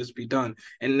time and just be done.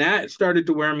 And that started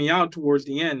to wear me out towards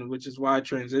the end, which is why I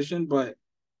transitioned. But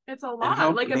it's a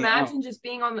lot. Like, imagine just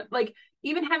being on the, like,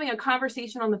 even having a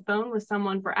conversation on the phone with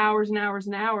someone for hours and hours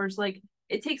and hours. Like,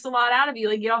 it takes a lot out of you.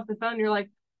 Like, you get off the phone, you're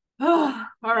like, oh,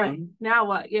 all right, now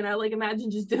what? You know, like, imagine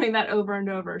just doing that over and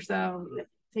over. So it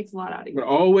takes a lot out of you. But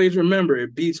always remember,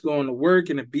 it beats going to work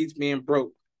and it beats being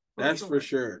broke. That's for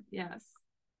sure. Yes.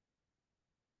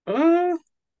 What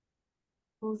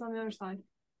was on the other slide?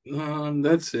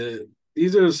 That's it.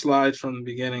 These are the slides from the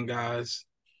beginning, guys.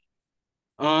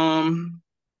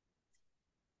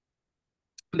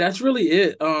 That's really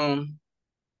it.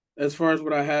 As far as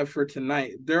what I have for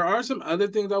tonight, there are some other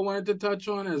things I wanted to touch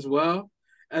on as well.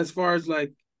 As far as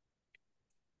like,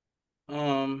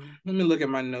 let me look at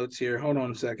my notes here. Hold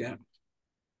on a second.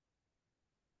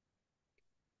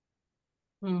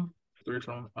 All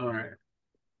right.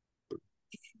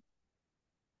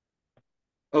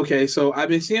 Okay, so I've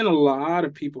been seeing a lot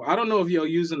of people. I don't know if you're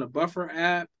using the Buffer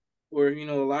app, or, you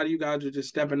know, a lot of you guys are just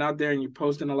stepping out there and you're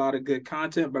posting a lot of good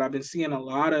content, but I've been seeing a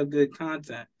lot of good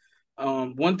content.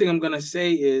 One thing I'm going to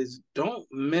say is don't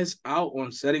miss out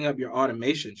on setting up your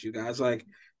automations, you guys. Like,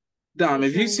 Dom,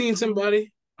 if you've seen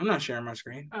somebody, I'm not sharing my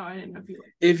screen. Oh, I didn't know if you were.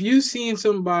 If you've seen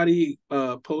somebody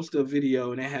post a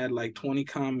video and it had like 20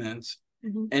 comments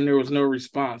and there was no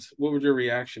response, what would your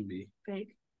reaction be?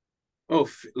 Fake. Oh,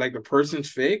 like the person's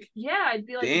fake? Yeah, I'd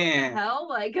be like, damn. What the hell?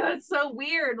 Like, it's so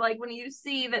weird. Like, when you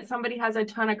see that somebody has a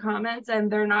ton of comments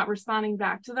and they're not responding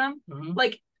back to them,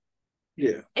 like,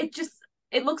 yeah, it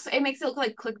makes it look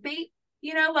like clickbait,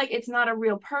 you know, like, it's not a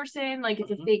real person, like,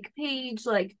 it's a fake page.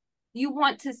 Like, you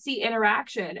want to see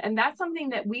interaction, and that's something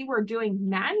that we were doing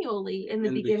manually in the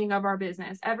beginning of our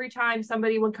business. Every time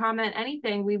somebody would comment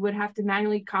anything, we would have to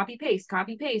manually copy paste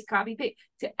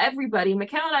to everybody.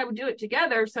 Mikhail and I would do it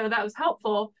together, so that was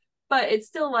helpful, but it's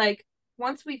still like,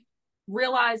 once we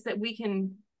realized that we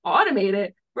can automate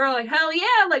it, we're like, hell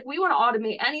yeah, like, we want to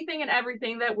automate anything and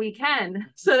everything that we can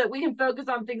so that we can focus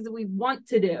on things that we want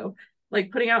to do, like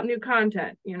putting out new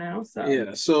content, you know? So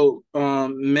yeah. So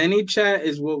ManyChat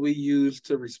is what we use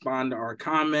to respond to our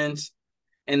comments.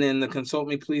 And then the Consult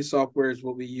Me Please software is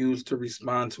what we use to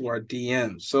respond to our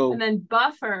DMs. So, and then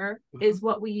Buffer is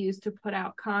what we use to put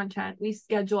out content. We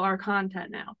schedule our content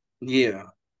now. Yeah.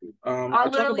 I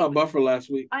talked about Buffer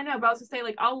last week. I know, but I was gonna say,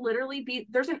 like, I'll literally be,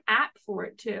 there's an app for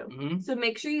it too. So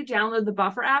make sure you download the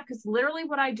Buffer app, because literally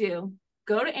what I do,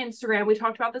 go to Instagram. We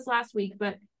talked about this last week,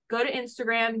 but go to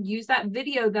Instagram, use that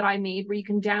video that I made where you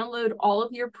can download all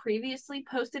of your previously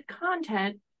posted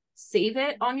content, save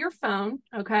it on your phone,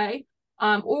 okay?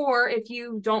 Or if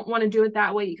you don't want to do it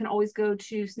that way, you can always go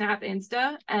to Snap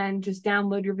Insta and just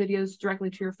download your videos directly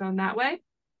to your phone that way.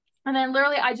 And then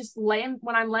literally I just when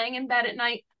I'm laying in bed at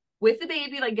night with the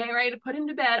baby, like getting ready to put him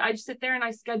to bed, I just sit there and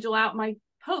I schedule out my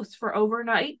posts for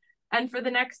overnight and for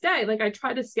the next day. Like, I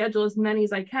try to schedule as many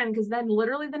as I can, because then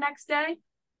literally the next day,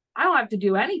 I don't have to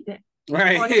do anything.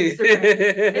 Right. On Instagram.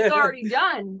 It's already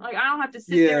done. Like, I don't have to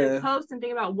sit there and post and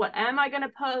think about what am I going to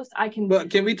post. I can. But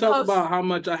can we talk about how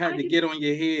much I had to get on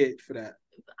your head for that?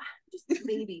 Just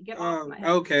maybe get off my head.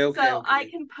 Okay. So I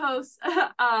can post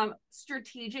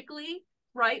strategically,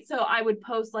 right? So I would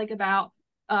post like about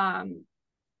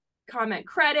comment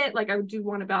credit, like I would do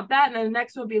one about that, and then the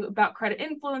next one would be about credit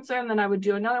influencer, and then I would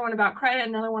do another one about credit,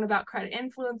 another one about credit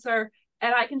influencer.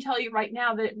 And I can tell you right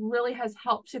now that it really has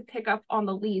helped to pick up on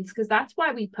the leads, because that's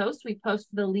why we post for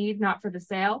the lead, not for the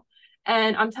sale.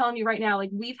 And I'm telling you right now, like,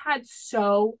 we've had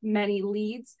so many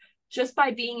leads just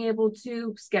by being able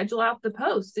to schedule out the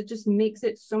post. It just makes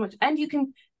it so much. And you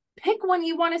can pick when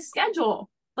you want to schedule.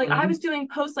 Like I was doing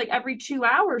posts like every 2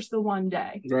 hours the one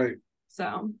day. Right.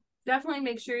 So definitely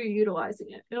make sure you're utilizing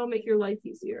it. It'll make your life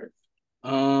easier.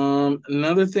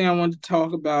 Another thing I want to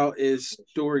talk about is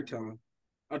storytelling.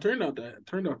 I turned off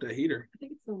that heater. I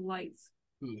think it's the lights.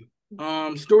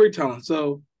 Storytelling.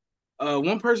 So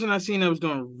one person I seen that was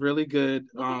doing really good.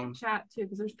 Chat too,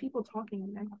 because there's people talking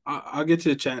in there. I'll get to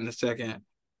the chat in a second.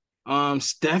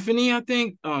 Stephanie, I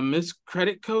think, Miss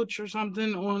Credit Coach or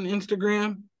something on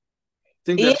Instagram.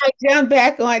 I jumped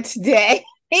back on today.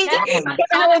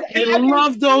 I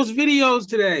love those videos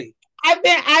today.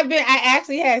 I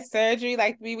actually had surgery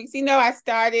like 3 weeks. I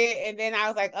started and then I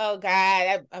was like, oh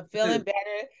God, I'm feeling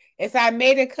better. And so I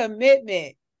made a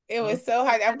commitment. It was so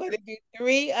hard. I'm going to do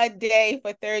 3 a day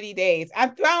for 30 days.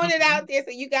 I'm throwing it out there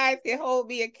so you guys can hold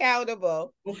me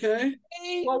accountable. Okay.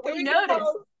 Well, we noticed.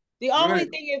 The only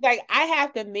thing is like I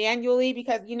have to manually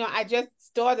because I just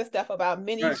store the stuff about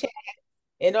mini chat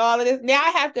and all of this. Now I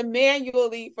have to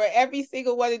manually for every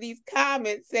single one of these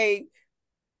comments say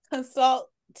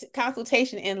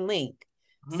consultation and link.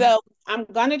 So I'm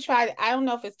gonna try. I don't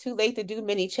know if it's too late to do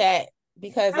mini chat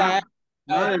because not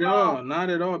at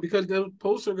all because those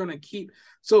posts are gonna keep.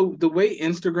 So the way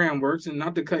Instagram works, and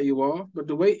not to cut you off, but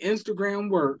the way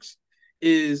Instagram works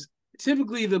is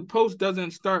typically the post doesn't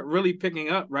start really picking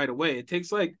up right away. It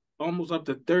takes like almost up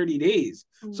to 30 days.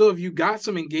 So if you got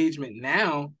some engagement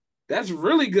now, that's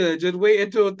really good. Just wait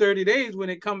until 30 days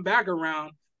when it come back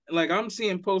around. Like I'm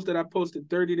seeing posts that I posted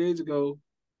 30 days ago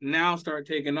now start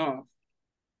taking off.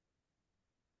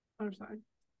 I'm sorry.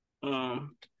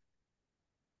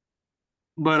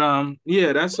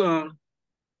 Yeah,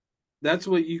 that's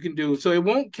what you can do. So it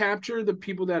won't capture the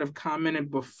people that have commented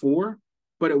before,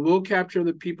 but it will capture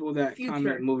the people that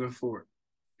comment moving forward.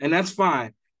 And that's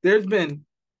fine. There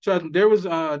was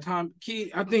a time,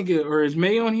 Key, I think, or is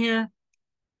May on here?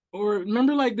 Or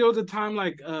remember like there was a time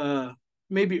like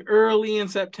maybe early in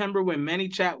September when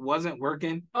ManyChat wasn't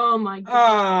working? Oh my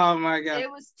God. Oh my God. It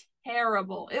was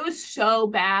terrible. It was so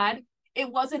bad. It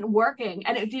wasn't working,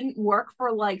 and it didn't work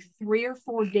for like 3 or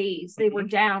 4 days. They were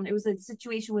down. It was a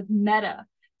situation with Meta.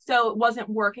 So it wasn't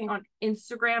working on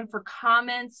Instagram for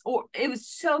comments, or it was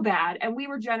so bad. And we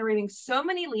were generating so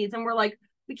many leads, and we're like,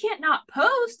 we can't not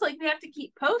post. Like we have to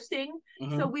keep posting.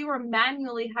 So we were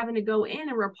manually having to go in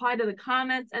and reply to the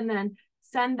comments and then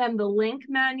send them the link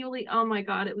manually. Oh my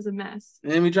God, it was a mess.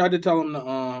 And then we tried to tell them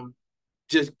to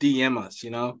just DM us,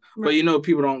 Right. But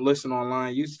people don't listen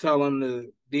online. You tell them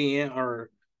to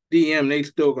DM, they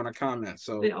still gonna comment.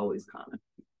 So they always comment.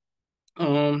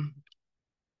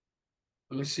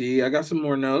 Let me see. I got some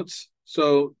more notes.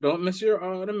 So don't miss your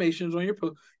automations on your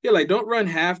post. Yeah, like don't run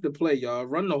half the play, y'all.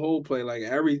 Run the whole play, like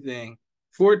everything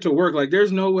for it to work. Like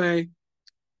there's no way.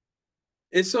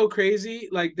 It's so crazy.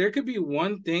 Like there could be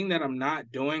one thing that I'm not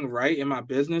doing right in my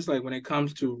business, like when it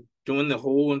comes to doing the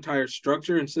whole entire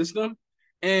structure and system,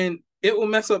 and it will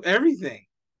mess up everything.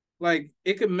 Like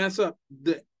it could mess up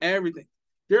everything.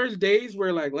 There's days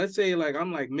where like, let's say like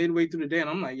I'm like midway through the day and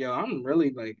I'm like, yo, I'm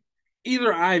really like,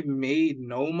 either I've made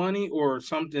no money or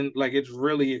something like it's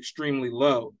really extremely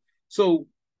low. So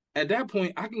at that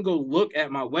point, I can go look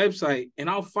at my website and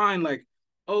I'll find like,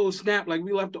 oh snap, like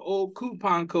we left the old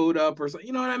coupon code up or something.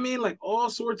 You know what I mean? Like all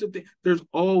sorts of things. There's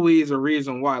always a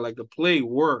reason why. Like the play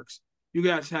works. You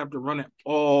guys have to run it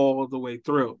all the way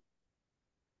through.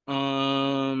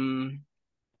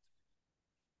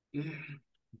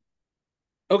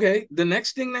 Okay, the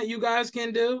next thing that you guys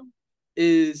can do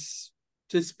is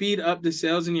to speed up the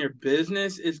sales in your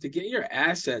business is to get your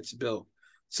assets built.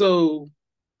 So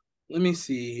let me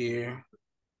see here.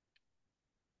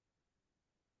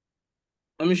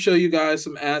 Let me show you guys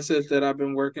some assets that I've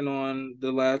been working on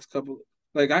the last couple.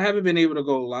 Like I haven't been able to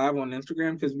go live on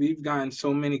Instagram because we've gotten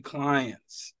so many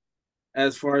clients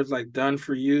as far as like done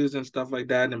for yous and stuff like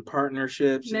that and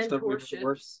partnerships and stuff like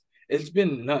that. It's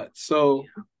been nuts. So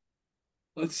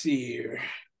let's see here.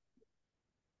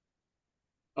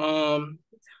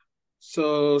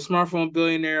 So smartphone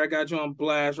billionaire, I got you on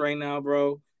blast right now,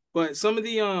 bro. But some of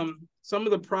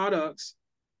the products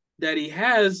that he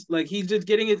has, like he's just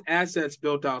getting his assets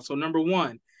built out. So number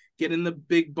one, getting the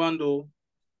big bundle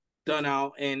done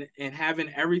out and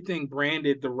having everything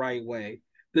branded the right way.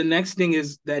 The next thing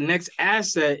is that next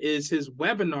asset is his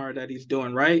webinar that he's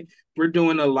doing, right? We're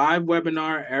doing a live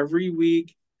webinar every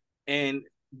week, and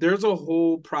there's a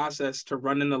whole process to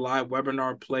running the live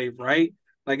webinar play, right?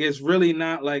 Like it's really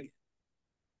not like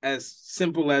as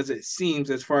simple as it seems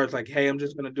as far as like, hey, I'm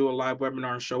just going to do a live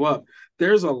webinar and show up.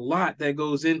 There's a lot that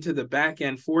goes into the back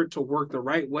end for it to work the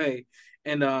right way.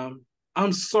 And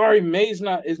I'm sorry,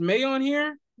 is May on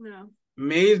here? No.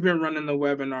 May's been running the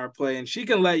webinar play, and she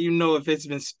can let you know if it's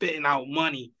been spitting out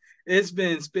money. It's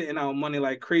been spitting out money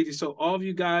like crazy. So all of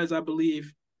you guys, I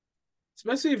believe,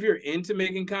 especially if you're into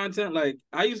making content, like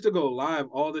I used to go live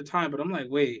all the time, but I'm like,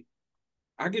 wait,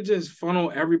 I could just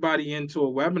funnel everybody into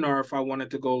a webinar if I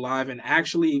wanted to go live and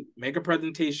actually make a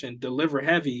presentation, deliver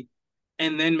heavy,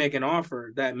 and then make an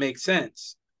offer that makes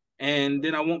sense. And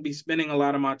then I won't be spending a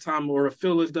lot of my time or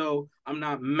feel as though I'm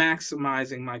not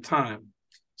maximizing my time.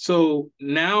 So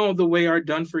now the way our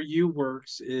done for you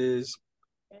works is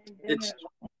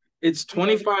it's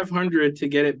 2,500 to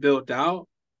get it built out,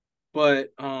 but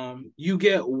you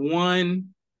get one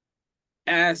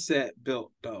asset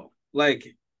built though.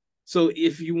 Like, so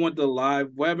if you want the live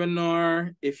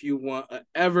webinar, if you want an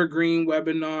evergreen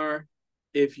webinar,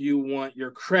 if you want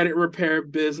your credit repair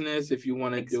business, if you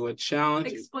want to do a challenge.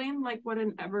 Explain like what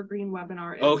an evergreen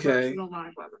webinar is versus a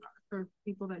live webinar for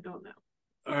people that don't know.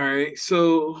 All right,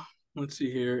 so let's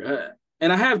see here.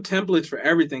 And I have templates for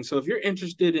everything. So if you're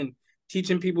interested in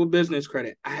teaching people business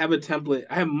credit, I have a template.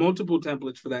 I have multiple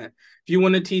templates for that. If you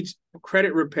want to teach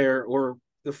credit repair or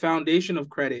the foundation of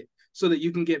credit so that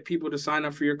you can get people to sign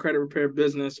up for your credit repair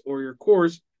business or your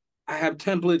course, I have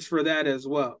templates for that as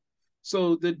well.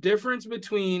 So the difference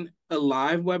between a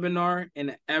live webinar and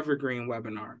an evergreen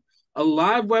webinar, a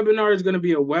live webinar is going to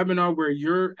be a webinar where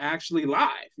you're actually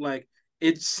live. Like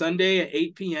it's Sunday at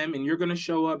 8 p.m. and you're going to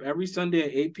show up every Sunday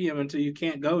at 8 p.m. until you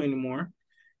can't go anymore.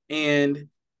 And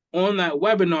on that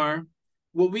webinar,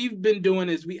 what we've been doing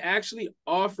is we actually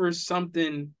offer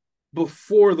something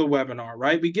before the webinar,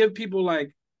 right? We give people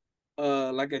like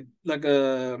a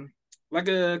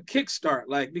kickstart,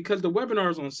 like because the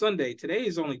webinar is on Sunday. Today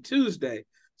is only Tuesday.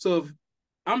 So if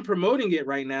I'm promoting it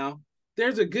right now,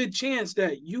 there's a good chance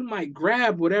that you might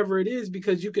grab whatever it is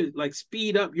because you could like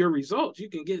speed up your results. You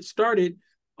can get started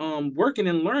working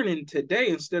and learning today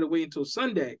instead of waiting until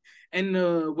Sunday. And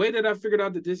the way that I figured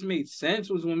out that this made sense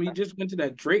was when we just went to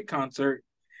that Drake concert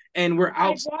and we're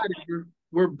outside,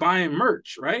 we're buying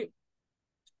merch, right?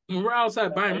 When we're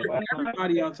outside buying merch,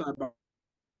 everybody outside buying.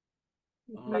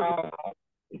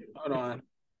 Hold on.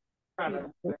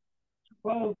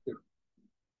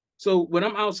 So when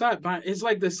I'm outside buying, it's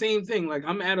like the same thing. Like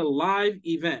I'm at a live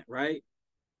event, right?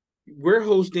 We're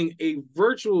hosting a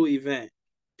virtual event.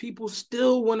 People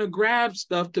still want to grab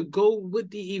stuff to go with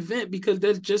the event because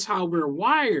that's just how we're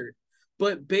wired.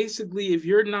 But basically, if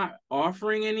you're not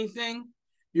offering anything,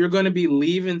 you're going to be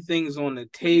leaving things on the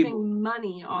table. Leaving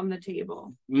money on the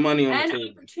table. Money on and the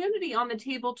table. Opportunity on the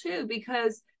table too,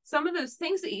 because some of those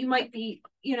things that you might be,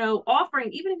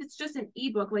 offering, even if it's just an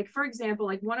ebook, like for example,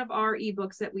 like one of our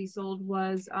ebooks that we sold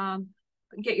was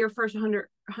get your first 100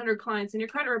 clients in your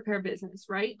credit repair business,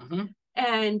 right? Mm-hmm.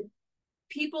 And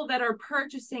people that are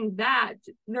purchasing that,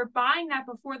 they're buying that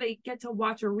before they get to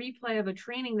watch a replay of a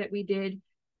training that we did,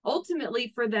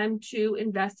 ultimately for them to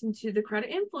invest into the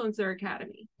Credit Influencer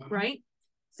Academy, mm-hmm. right?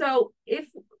 So if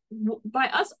by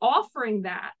us offering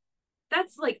that,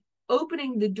 that's like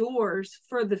opening the doors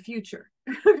for the future.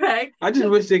 Okay. I just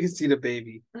wish they could see the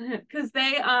baby. Because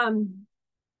they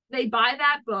buy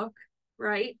that book,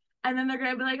 right? And then they're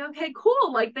gonna be like, okay,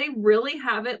 cool. Like they really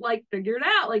have it like figured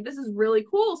out. Like this is really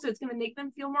cool. So it's gonna make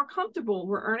them feel more comfortable.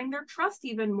 We're earning their trust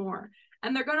even more.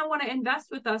 And they're gonna want to invest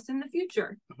with us in the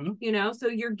future. Mm-hmm. So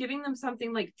you're giving them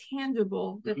something like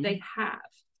tangible that mm-hmm. they have.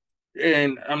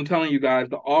 And I'm telling you guys,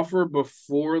 the offer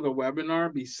before the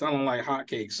webinar be selling like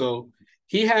hotcakes. So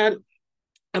he had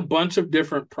a bunch of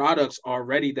different products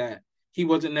already that he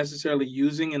wasn't necessarily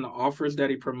using in the offers that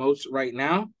he promotes right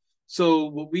now. So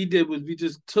what we did was we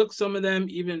just took some of them,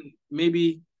 even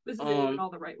maybe this isn't even all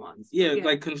the right ones. Yeah,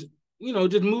 like just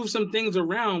move some things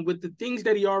around with the things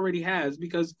that he already has,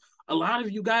 because a lot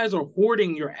of you guys are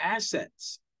hoarding your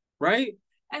assets, right?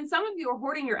 And some of you are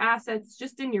hoarding your assets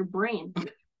just in your brain.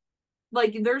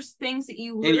 Like there's things that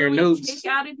you literally take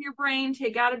out of your brain,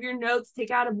 take out of your notes,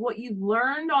 take out of what you've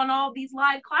learned on all these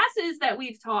live classes that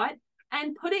we've taught,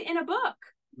 and put it in a book.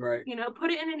 Right.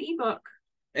 Put it in an ebook.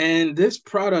 And this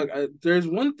product, there's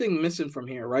one thing missing from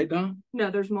here, right, Don?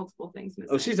 No, there's multiple things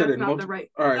missing. Oh, she said it's not the right.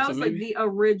 All right, that was maybe, like the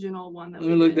original one. That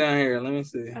let me look down here. Let me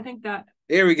see. I think that.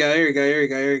 Here we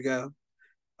go.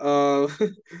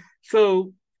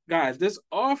 So guys, this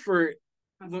offer.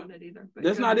 That's not it either.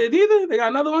 That's not it either. They got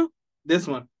another one. This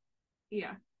one.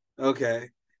 Yeah. Okay.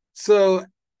 So,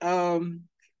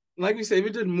 like we say, we're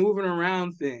just moving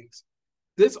around things.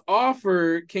 This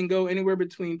offer can go anywhere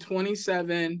between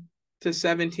 $27 to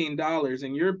 $17,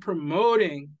 and you're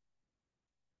promoting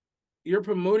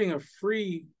a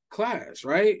free class,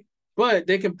 right? But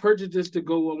they can purchase this to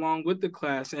go along with the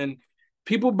class, and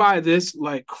people buy this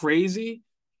like crazy.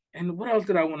 And what else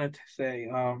did I want to say?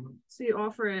 So you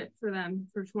offer it for them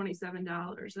for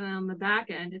 $27, and then on the back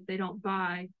end, if they don't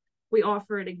buy, we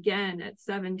offer it again at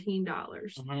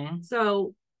 $17.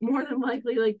 So more than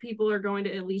likely, like, people are going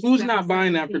to at least. Who's not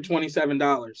buying that for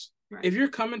 $27? Right. If you're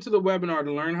coming to the webinar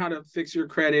to learn how to fix your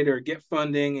credit or get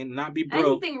funding and not be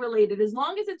broke, anything related, as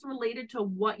long as it's related to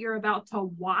what you're about to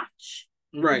watch,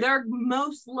 right, they're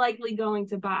most likely going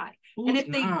to buy. Who's and if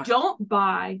not? they don't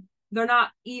buy, they're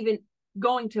not even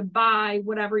going to buy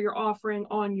whatever you're offering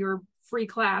on your free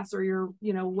class or your,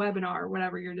 webinar or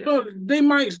whatever you're doing. So they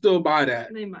might still buy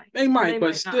that. They might. They might, but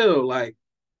might still, not. like,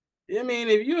 I mean,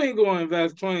 if you ain't going to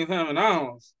invest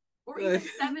 $27, or even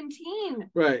 17,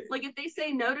 right? Like, if they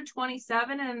say no to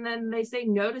 27 and then they say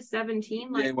no to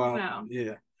 17, like, no.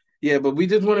 Yeah, but we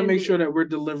just want to make sure that we're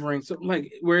delivering something,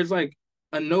 like, where it's like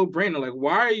a no-brainer. Like,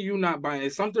 why are you not buying?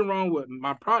 Is something wrong with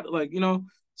my product? Like,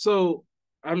 so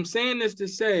I'm saying this to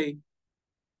say,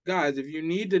 guys, if you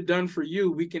need it done for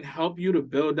you, we can help you to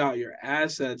build out your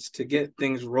assets to get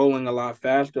things rolling a lot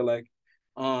faster. Like,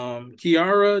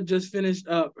 Kiara just finished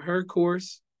up her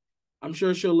course. I'm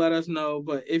sure she'll let us know.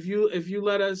 But if you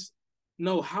let us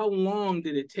know, how long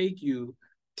did it take you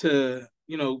to,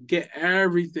 get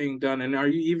everything done? And are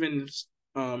you even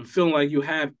feeling like you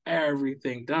have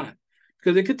everything done?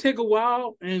 Because it could take a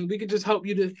while, and we could just help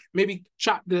you to maybe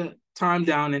chop the time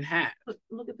down in half.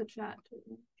 Look at the chat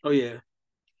too. Oh, yeah.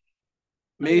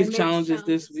 May's challenge is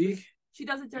this week. She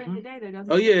does it during the day, though, doesn't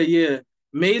she? Oh, she? yeah.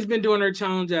 May's been doing her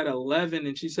challenge at 11,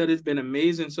 and she said it's been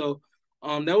amazing. So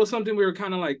that was something we were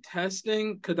kind of like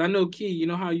testing, because I know, Key, you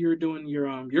know how you're doing your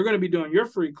you're going to be doing your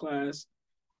free class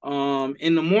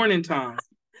in the morning time.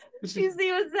 You see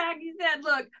what Zachy said?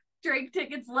 Look, Drake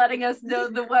Ticket's letting us know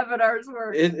the webinars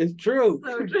work. It's true.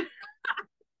 So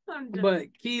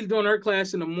but Key's doing her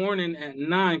class in the morning at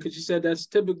 9, because she said that's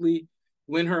typically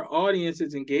when her audience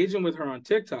is engaging with her on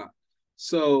TikTok.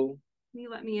 So can you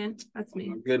let me in? That's me.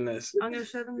 Oh my goodness. I'm gonna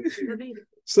show them the baby.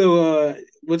 So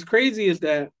what's crazy is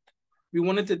that we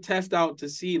wanted to test out to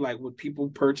see, like, would people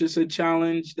purchase a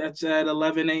challenge that's at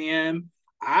 11 a.m.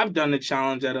 I've done the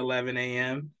challenge at 11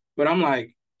 a.m., but I'm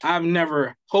like, I've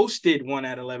never hosted one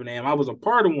at 11 a.m. I was a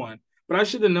part of one, but I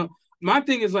should have known. My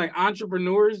thing is, like,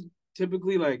 entrepreneurs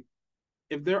typically, like,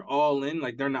 if they're all in,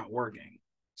 like, they're not working.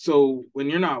 So when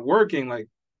you're not working, like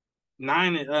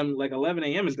 11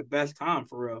 a.m. is the best time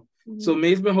for real. Mm-hmm. So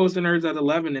May's been hosting hers at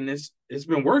 11, and it's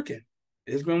been working.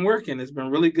 It's been working. It's been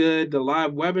really good. The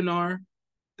live webinar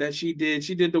that she did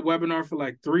the webinar for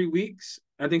like 3 weeks.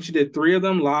 I think she did 3 of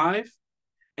them live,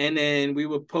 and then we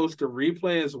would post a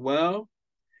replay as well,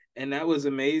 and that was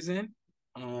amazing.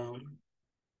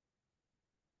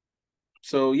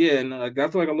 So yeah, and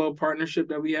that's like a little partnership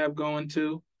that we have going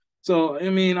too. So, I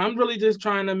mean, I'm really just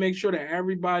trying to make sure that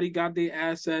everybody got their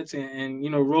assets and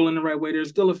rolling the right way. There's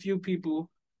still a few people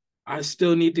I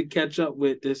still need to catch up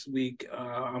with this week.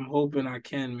 I'm hoping I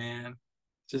can, man.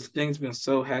 Just things been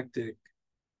so hectic.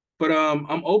 But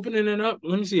I'm opening it up.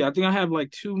 Let me see. I think I have like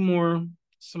 2 more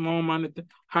small-minded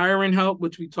hiring help,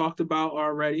 which we talked about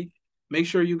already. Make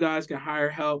sure you guys can hire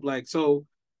help. Like, so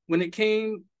when it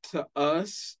came to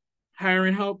us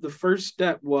hiring help, the first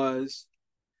step was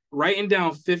writing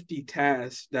down 50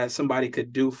 tasks that somebody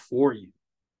could do for you.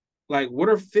 Like, what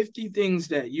are 50 things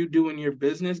that you do in your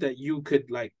business that you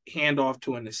could, like, hand off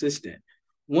to an assistant?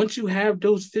 Once you have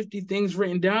those 50 things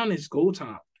written down, it's go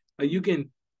time. Like,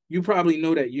 you probably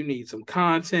know that you need some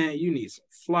content, you need some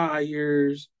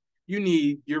flyers, you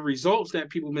need your results that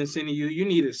people have been sending you. You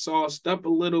need it sauced up a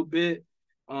little bit.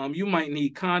 You might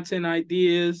need content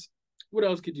ideas. What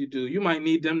else could you do? You might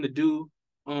need them to do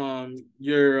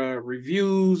your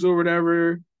reviews or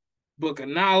whatever, book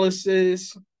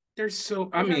analysis. There's so,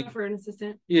 I mean, for an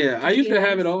assistant. Yeah, I used to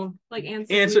have it all. Like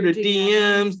answer the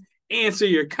DMs, answer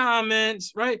your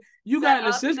comments, right? You got an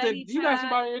assistant. You got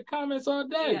somebody in your comments all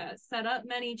day. Yeah, set up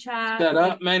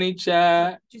ManyChat.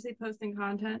 ManyChat. Did you say posting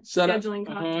content? Scheduling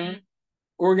content.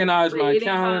 Organize my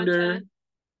calendar.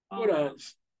 What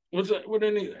else?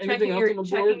 Anything else on the board?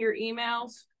 Checking your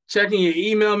emails. Checking your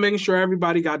email, making sure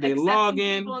everybody got their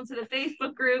login. People into the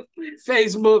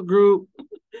Facebook group.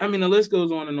 I mean, the list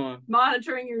goes on and on.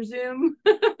 Monitoring your Zoom.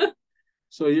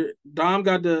 So Dom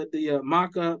got the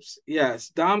mock-ups. Yes,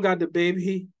 Dom got the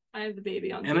baby. I have the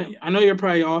baby on. And I know you're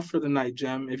probably off for the night,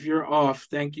 Jem. If you're off,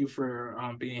 thank you for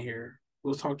being here.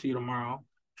 We'll talk to you tomorrow.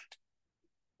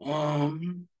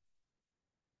 Someone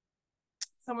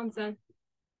said,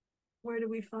 where do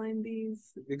we find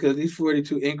these? Because these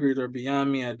 42 inquiries are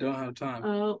beyond me. I don't have time.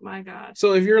 Oh my God.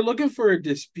 So if you're looking for a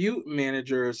dispute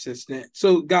manager assistant,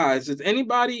 so guys, is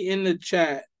anybody in the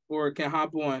chat or can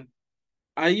hop on?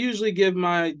 I usually give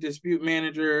my dispute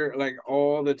manager like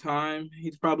all the time.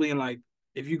 He's probably in like,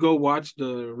 if you go watch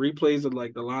the replays of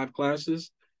like the live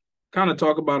classes, kind of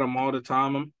talk about him all the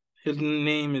time. His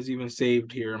name is even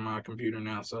saved here on my computer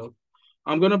now. So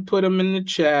I'm going to put him in the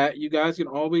chat. You guys can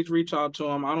always reach out to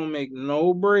him. I don't make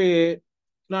no bread.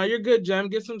 No, you're good, Jem.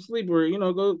 Get some sleep or,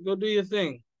 go do your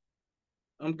thing.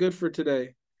 I'm good for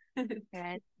today. All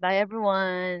right. Bye,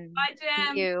 everyone. Bye, See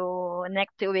Jem. you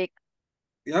next 2 weeks.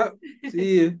 Yep.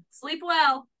 See you. Sleep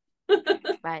well.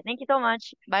 Bye. Thank you so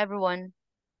much. Bye, everyone.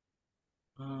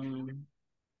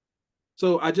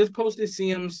 So I just posted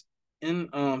CM's in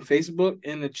Facebook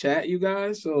in the chat, you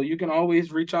guys. So you can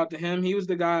always reach out to him. He was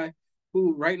the guy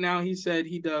who right now he said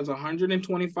he does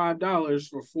 $125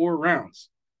 for 4 rounds.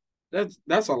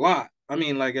 That's a lot. I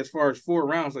mean, like as far as 4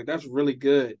 rounds, like that's really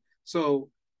good. So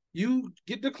you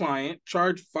get the client,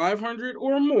 charge 500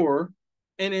 or more,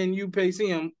 and then you pay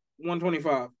CM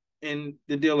 125, and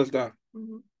the deal is done.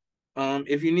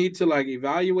 If you need to like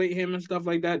evaluate him and stuff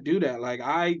like that, do that. Like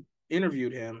I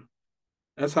interviewed him.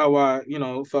 That's how I,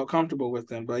 felt comfortable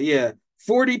with him. But yeah,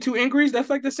 42 inquiries, that's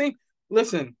like the same.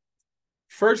 Listen,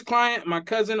 first client, my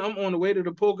cousin, I'm on the way to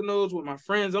the Poconos with my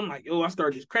friends. I'm like, yo, I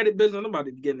started this credit business. I'm about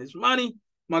to get this money.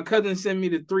 My cousin sent me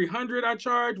the 300 I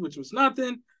charged, which was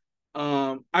nothing.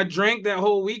 I drank that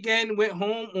whole weekend, went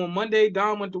home on Monday.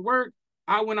 Don went to work.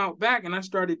 I went out back and I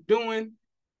started doing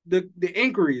the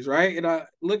inquiries, right? And I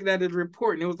looked at his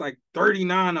report and it was like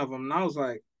 39 of them. And I was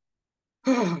like,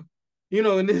 and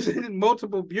there's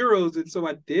multiple bureaus. And so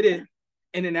I did it.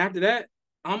 And then after that,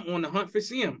 I'm on the hunt for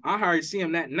CM. I hired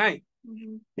CM that night.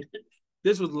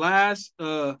 This was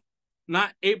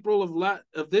not April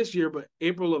of this year, but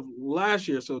April of last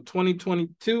year. So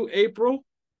 2022, April,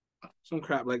 some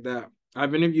crap like that.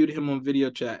 I've interviewed him on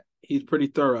video chat. He's pretty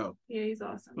thorough. Yeah, he's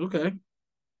awesome. Okay.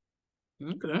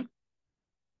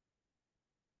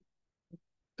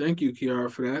 Thank you, Kiara,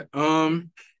 for that.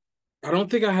 I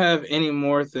don't think I have any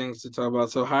more things to talk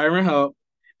about. So hiring help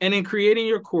and then creating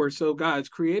your course. So guys,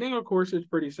 creating a course is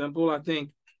pretty simple. I think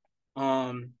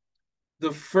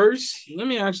the first, let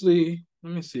me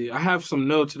see. I have some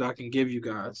notes that I can give you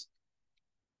guys.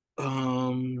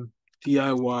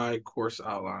 DIY course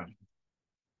outline.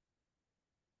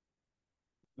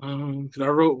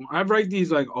 I write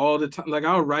these like all the time. Like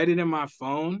I'll write it in my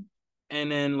phone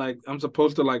and then like I'm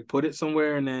supposed to like put it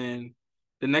somewhere and then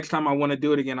the next time I want to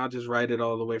do it again, I'll just write it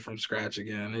all the way from scratch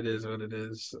again. It is what it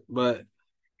is. But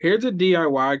here's a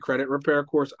DIY credit repair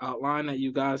course outline that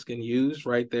you guys can use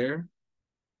right there.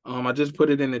 I just put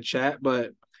it in the chat,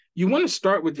 but you want to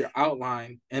start with your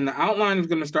outline, and the outline is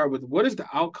going to start with what is the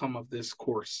outcome of this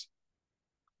course?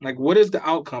 Like, what is the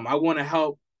outcome? I want to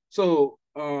help. So,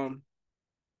 let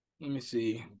me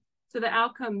see. So the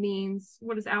outcome means,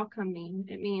 what does outcome mean?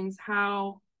 It means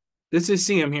how. This is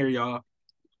CM here, y'all.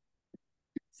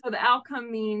 So the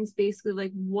outcome means basically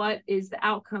like what is the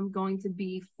outcome going to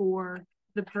be for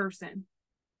the person?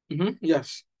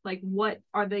 Yes. Like what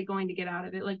are they going to get out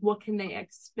of it? Like what can they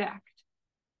expect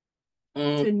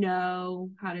to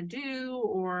know how to do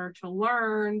or to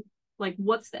learn? Like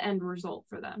what's the end result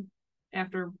for them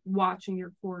after watching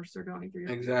your course or going through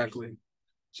your exactly course?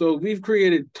 So we've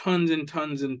created tons and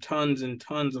tons and tons and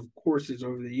tons of courses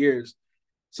over the years.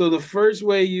 So the first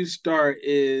way you start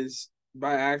is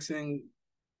by asking,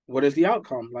 what is the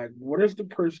outcome? Like, what is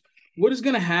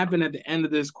going to happen at the end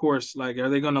of this course? Like, are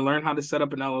they going to learn how to set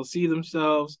up an LLC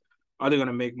themselves? Are they going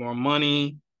to make more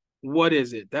money? What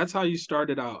is it? That's how you start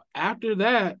it out. After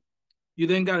that, you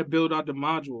then got to build out the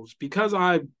modules. Because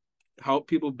I help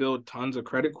people build tons of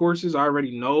credit courses, I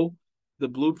already know the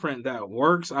blueprint that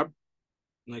works.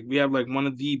 We have like one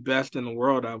of the best in the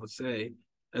world, I would say,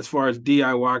 as far as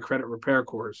DIY credit repair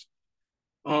course.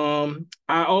 You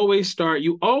always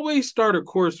start a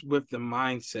course with the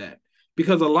mindset,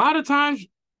 because a lot of times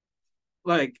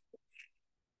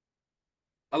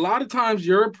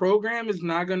your program is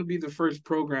not going to be the first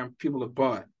program people have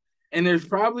bought. And there's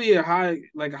probably a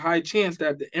high chance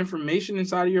that the information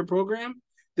inside of your program,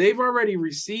 they've already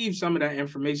received some of that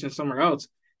information somewhere else.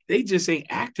 They just ain't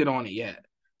acted on it yet.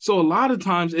 So a lot of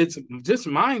times it's just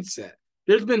mindset.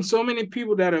 There's been so many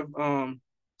people that have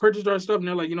purchased our stuff and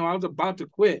they're like, I was about to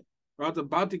quit or I was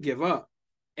about to give up.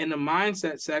 And the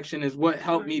mindset section is what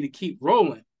helped me to keep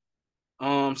rolling.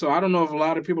 So I don't know if a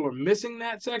lot of people are missing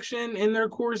that section in their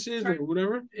courses or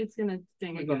whatever. It's gonna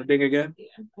ding again. It's gonna ding again. Yeah,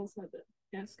 I also have to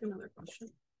ask another question.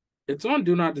 It's on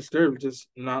Do Not Disturb, just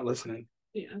not listening.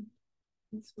 Yeah.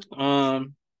 What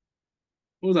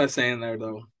was I saying there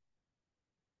though?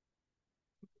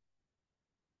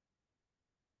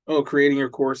 Oh, creating your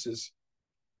courses.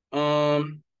 You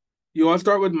want to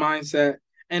start with mindset,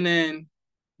 and then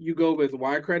you go with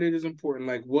why credit is important.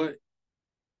 Like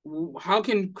how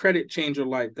can credit change your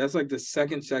life? That's like the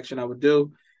second section I would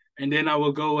do. And then I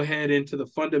will go ahead into the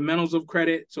fundamentals of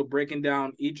credit. So breaking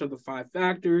down each of the 5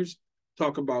 factors,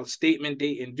 talk about statement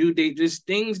date and due date, just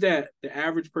things that the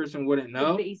average person wouldn't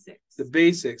know. The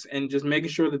basics, and just making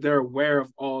sure that they're aware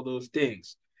of all those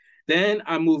things. Then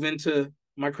I move into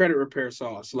my credit repair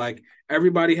sauce. Like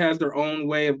everybody has their own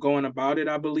way of going about it,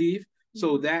 I believe.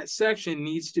 So that section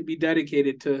needs to be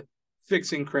dedicated to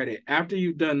fixing credit. After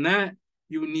you've done that,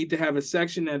 you need to have a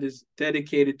section that is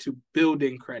dedicated to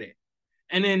building credit.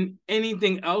 And then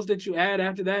anything else that you add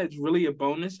after that is really a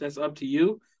bonus. That's up to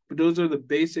you. But those are the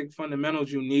basic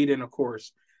fundamentals you need in a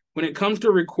course. When it comes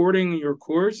to recording your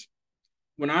course,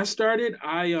 when I started,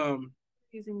 I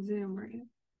using Zoom,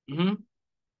 right?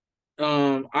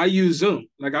 I use Zoom.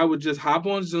 Like I would just hop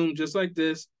on Zoom just like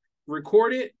this,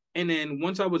 record it, and then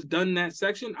once I was done that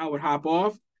section, I would hop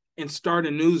off and start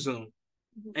a new Zoom.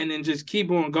 And then just keep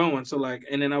on going. So like,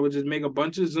 and then I would just make a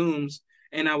bunch of Zooms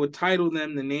and I would title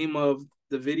them the name of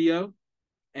the video.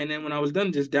 And then when I was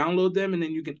done, just download them and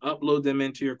then you can upload them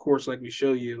into your course like we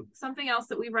show you. Something else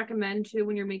that we recommend too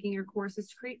when you're making your course is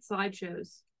to create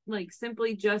slideshows. Like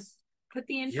simply just put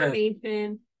the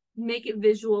information, make it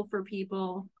visual for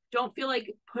people. Don't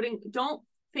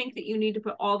think that you need to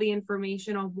put all the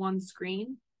information on one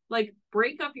screen. Like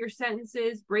break up your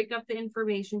sentences, break up the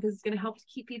information, because it's going to help to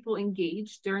keep people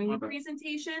engaged during the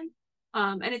presentation.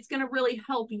 And it's going to really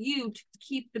help you to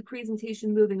keep the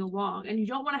presentation moving along. And you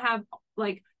don't want to have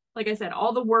like I said,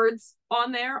 all the words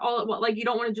on there, like you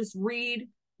don't want to just read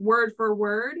word for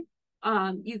word.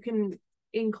 You can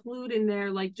include in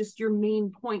there like just your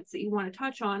main points that you want to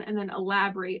touch on and then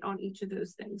elaborate on each of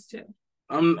those things too.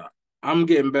 I'm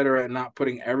getting better at not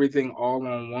putting everything all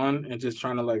on one and just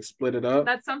trying to like split it up.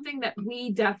 That's something that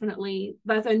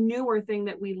that's a newer thing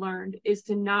that we learned, is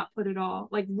to not put it all.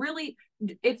 Like really,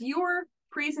 if your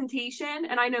presentation,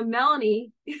 and I know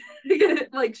Melanie,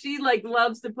 like she like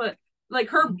loves to put, like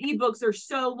her ebooks are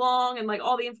so long and like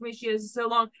all the information she has is so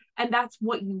long, and that's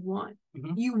what you want.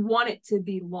 You want it to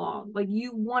be long. Like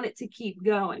you want it to keep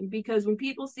going, because when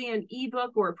people see an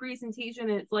ebook or a presentation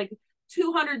and it's like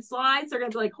 200 slides, they're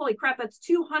gonna be like, holy crap, that's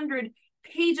 200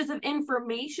 pages of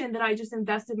information that I just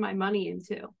invested my money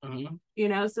into. You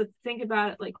know, so think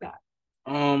about it like that.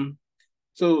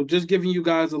 So just giving you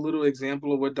guys a little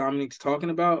example of what Dominique's talking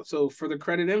about. So for the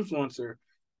credit influencer,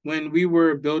 when we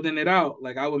were building it out,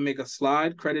 like I would make a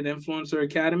slide, Credit Influencer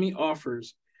Academy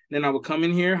offers. Then I would come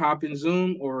in here, hop in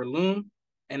Zoom or Loom,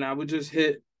 and I would just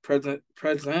hit present,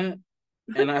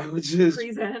 and I would just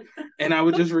present, and I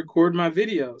would just record my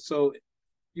video. So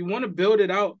you want to build it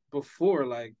out before,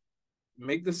 like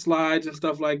make the slides and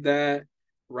stuff like that,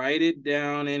 write it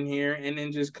down in here, and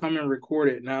then just come and record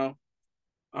it. Now,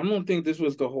 I don't think this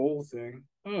was the whole thing.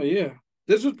 Oh yeah.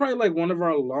 This was probably like one of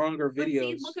our longer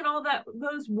videos. See, look at all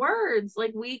those words.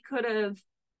 Like we could have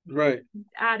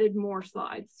added more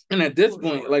slides. And at this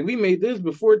point, like we made this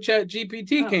before Chat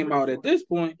GPT came out. At this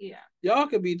point, y'all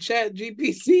could be Chat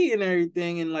GPT and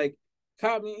everything, and like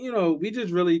copy, you know, we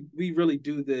really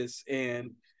do this,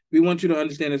 and we want you to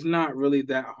understand it's not really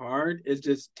that hard. It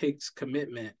just takes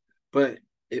commitment, but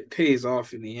it pays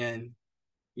off in the end.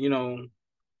 You know,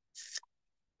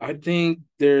 I think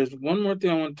there's one more thing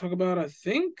I want to talk about, I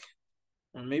think,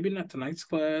 or maybe not tonight's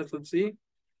class. Let's see.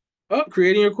 Oh,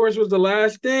 creating your course was the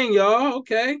last thing, y'all.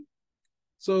 Okay.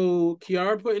 So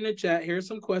Kiara put in the chat, here's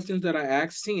some questions that I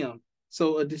asked Sam.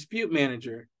 So a dispute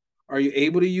manager, are you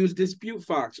able to use Dispute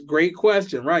Fox? Great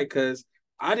question, right? Because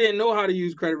I didn't know how to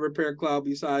use Credit Repair Cloud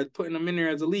besides putting them in there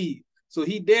as a lead. So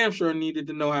he damn sure needed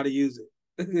to know how to use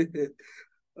it.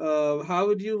 How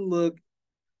would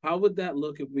that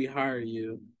look if we hire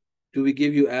you? Do we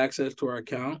give you access to our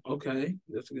account? Okay,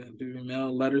 that's good. Do you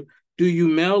mail letters? Do you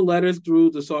mail letters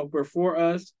through the software for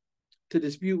us to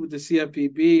dispute with the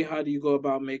CFPB? How do you go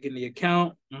about making the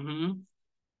account?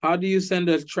 How do you send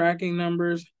us tracking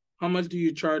numbers? How much do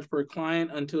you charge per client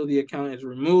until the account is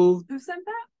removed? Who sent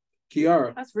that?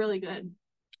 Kiara. That's really good.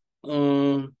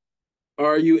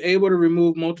 Are you able to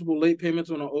remove multiple late payments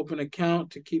on an open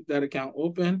account to keep that account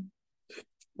open?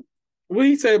 What do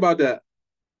you say about that?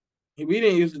 We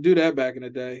didn't used to do that back in the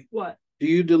day. What? Do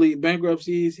you delete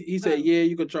bankruptcies? He said, yeah,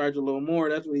 you could charge a little more.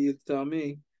 That's what he used to tell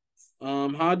me.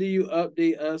 How do you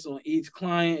update us on each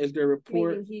client? Is there a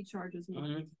report? Maybe he charges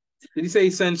me. Did he say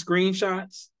send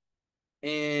screenshots?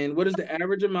 And what is the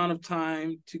average amount of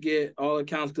time to get all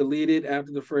accounts deleted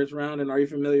after the first round? And are you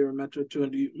familiar with Metro 2?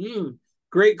 And do you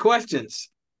great questions.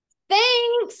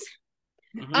 Thanks.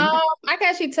 I can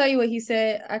actually tell you what he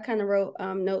said. I kind of wrote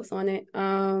notes on it.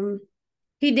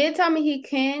 He did tell me he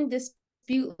can dispute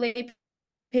dispute late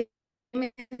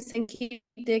payments and keep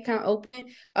the account open.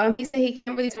 He said he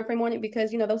can't really time frame on it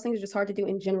because those things are just hard to do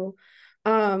in general.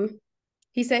 But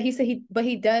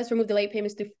he does remove the late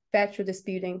payments through factual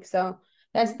disputing. So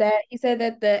that's that. He said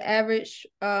that the average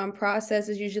process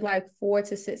is usually like 4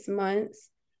 to 6 months.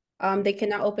 They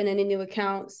cannot open any new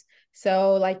accounts.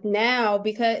 So like now,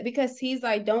 because he's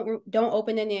like, don't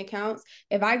open any accounts.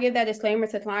 If I give that disclaimer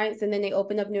to clients and then they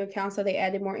open up new accounts, so they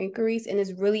added more inquiries and it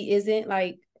really isn't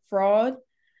like fraud,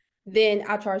 then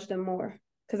I'll charge them more.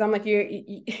 Because I'm like,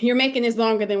 you're making this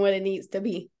longer than what it needs to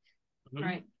be.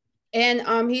 Right.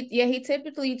 And he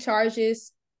typically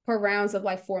charges per rounds of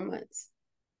like 4 months.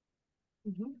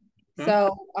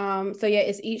 So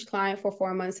it's each client for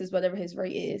 4 months is whatever his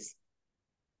rate is.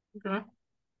 Okay.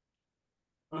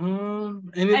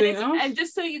 Anything else? And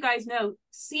just so you guys know,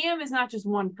 CM is not just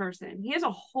one person. He has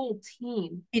a whole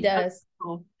team. He does.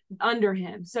 Under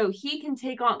him. So he can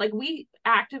take on, like, we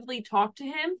actively talk to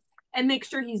him and make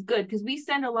sure he's good because we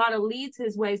send a lot of leads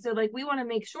his way. So like we want to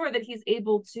make sure that he's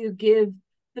able to give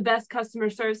the best customer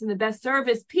service and the best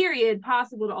service period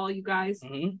possible to all you guys.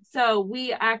 So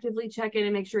we actively check in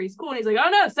and make sure he's cool. And he's like, oh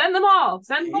no, send them all.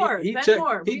 Send more. Send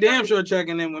more. He damn sure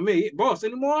checking in with me. Boss,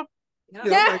 any more?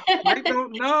 Yeah. I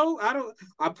don't know.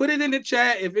 I put it in the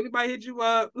chat. If anybody hit you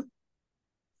up.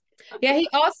 Yeah, he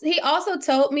also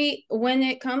told me when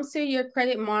it comes to your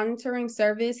credit monitoring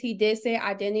service, he did say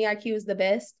Identity IQ is the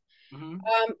best.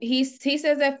 He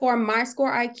says that for My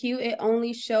Score IQ, it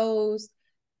only shows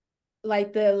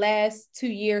like the last 2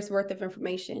 years worth of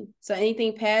information. So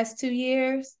anything past 2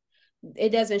 years, it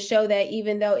doesn't show that,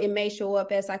 even though it may show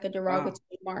up as like a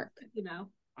derogatory mark.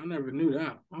 I never knew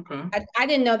that. Okay. I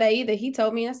didn't know that either. He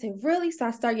told me, I said, really? So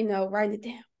I started, writing it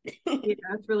down. Yeah,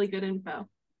 that's really good info.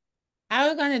 I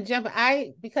was gonna jump.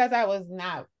 Because I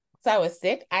was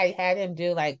sick. I had him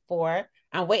do like 4.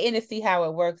 I'm waiting to see how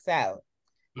it works out.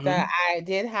 So I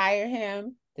did hire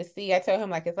him to see. I told him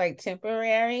like it's like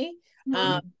temporary.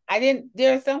 I didn't.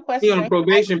 There are some questions. He on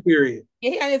probation period.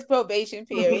 Yeah, he on his probation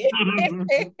period.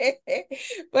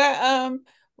 But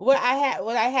what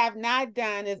I have not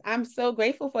done is, I'm so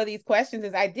grateful for these questions,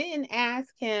 is I didn't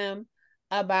ask him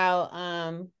about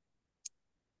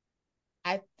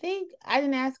I think I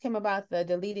didn't ask him about the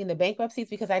deleting the bankruptcies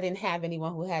because I didn't have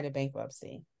anyone who had a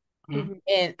bankruptcy.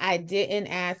 And I didn't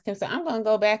ask him. So I'm going to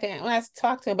go back and when I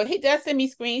talk to him, but he does send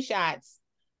me screenshots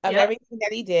of everything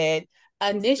that he did.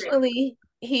 Initially,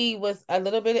 he was a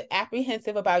little bit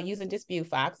apprehensive about using Dispute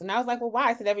Fox. And I was like, well, why?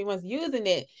 I said, everyone's using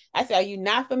it. I said, are you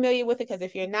not familiar with it? Because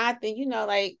if you're not, then,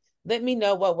 like, let me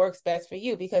know what works best for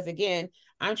you. Because again,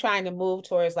 I'm trying to move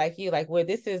towards like you, like where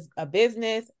this is a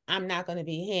business. I'm not going to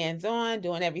be hands-on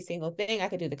doing every single thing. I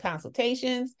could do the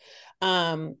consultations.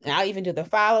 And I'll even do the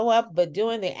follow-up, but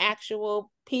doing the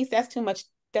actual piece, that's too much.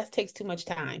 That takes too much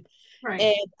time.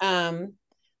 Right. And,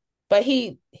 but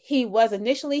he was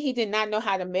initially, he did not know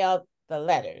how to mail the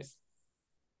letters.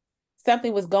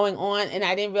 Something was going on and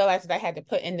I didn't realize that I had to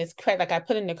put in this credit. Like I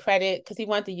put in the credit because he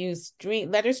wanted to use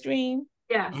letter stream.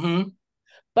 Yes.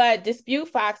 But Dispute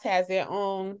Fox has their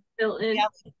own built-in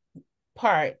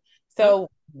part. So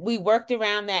we worked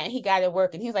around that and he got it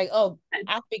working. He was like, oh,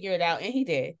 I'll figure it out. And he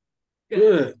did.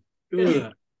 Good.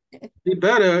 He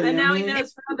better. And now he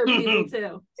knows for other people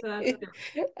too. So that's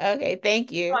good. Okay,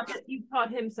 thank you. You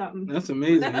taught him something. That's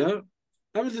amazing.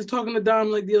 I was just talking to Dom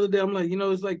like the other day. I'm like,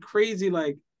 it's like crazy.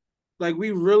 Like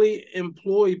we really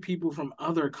employ people from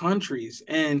other countries.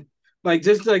 And like,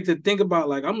 just like to think about,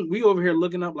 like, we over here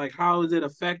looking up, like, how is it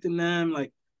affecting them?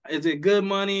 Like, is it good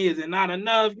money? Is it not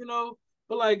enough?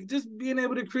 But like, just being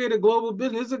able to create a global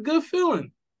business is a good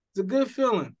feeling. It's a good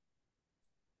feeling.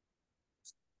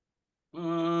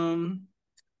 I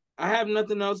have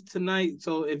nothing else tonight.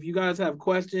 So if you guys have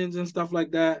questions and stuff like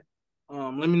that,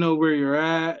 let me know where you're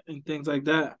at and things like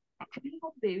that. Can you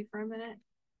hold the baby for a minute?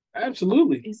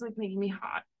 Absolutely. He's like making me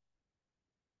hot.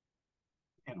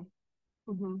 Yeah.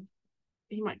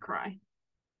 He might cry.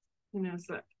 He knows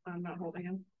that I'm not holding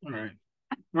him. All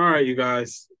right, you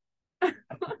guys.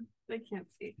 They can't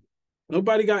see.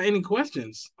 Nobody got any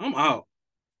questions. I'm out.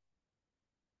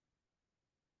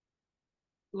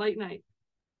 Light night.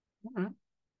 All right.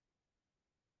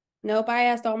 Nope, I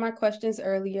asked all my questions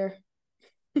earlier.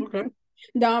 Okay.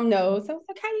 Dom knows. I was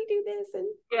like, how do you do this? And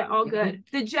yeah, all good.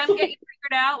 Did Jen get you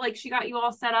figured out? Like she got you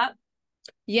all set up?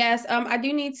 Yes. I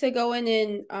do need to go in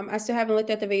and I still haven't looked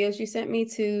at the videos you sent me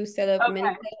to set up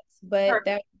minutes, but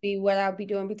that would be what I'll be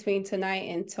doing between tonight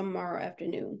and tomorrow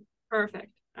afternoon.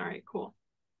 Perfect. All right, cool.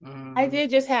 I did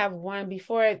just have one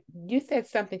before you said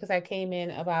something because I came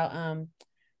in about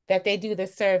that they do the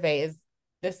survey. Is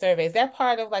that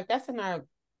part of like that's in our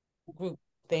group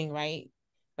thing, right?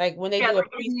 Like when they Yeah, do a like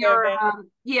in pre-survey?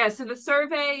 yeah, so the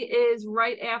survey is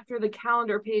right after the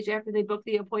calendar page after they book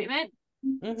the appointment.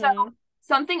 So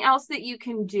something else that you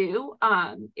can do,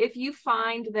 if you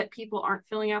find that people aren't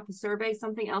filling out the survey,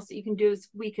 something else that you can do is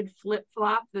we could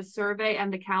flip-flop the survey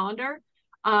and the calendar,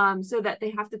 so that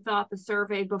they have to fill out the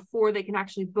survey before they can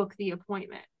actually book the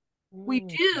appointment. We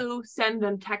do send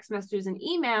them text messages and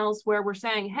emails where we're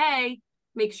saying, hey,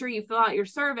 make sure you fill out your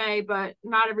survey, but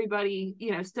not everybody,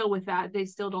 still with that, they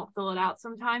still don't fill it out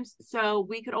sometimes. So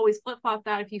we could always flip-flop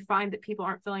that if you find that people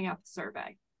aren't filling out the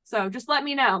survey. So just let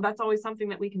me know. That's always something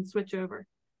that we can switch over.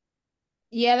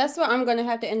 Yeah, that's what I'm gonna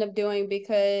have to end up doing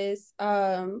because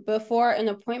before an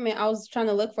appointment, I was trying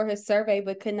to look for his survey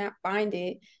but could not find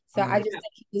it. So I just think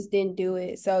he just didn't do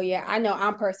it. So yeah, I know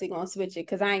I'm personally gonna switch it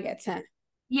because I ain't got time.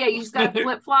 Yeah, you just gotta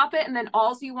flip flop it, and then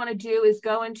all you want to do is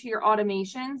go into your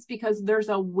automations because there's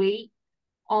a wait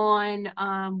on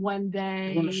when they.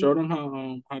 You want to show them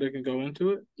how they can go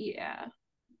into it? Yeah.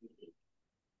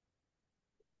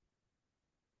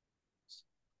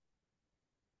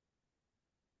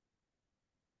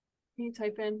 Can you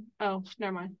type in? Oh,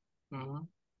 never mind.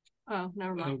 Oh,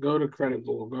 never mind. And go to Credit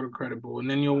Bull. Go to Credit Bull, and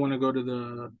then you'll want to go to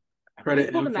the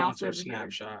Credit Influencer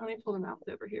Snapshot. Let me pull the mouse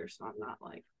over here so I'm not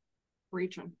like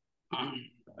reaching. All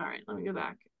right, let me go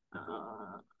back.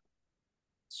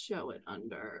 Show it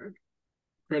under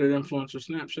Credit Influencer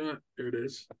Snapshot. There it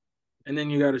is. And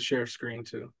then you got to share screen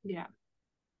too. Yeah.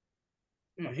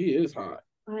 Yeah, he is hot.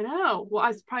 I know. Well,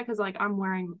 it's probably because like I'm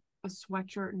wearing a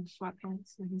sweatshirt and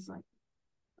sweatpants, and he's like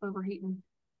overheating.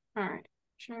 All right,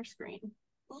 share screen.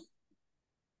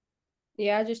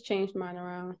 Yeah, I just changed mine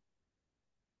around.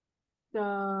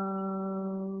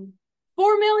 So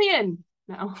 4 million.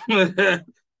 No,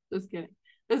 just kidding.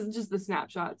 This is just the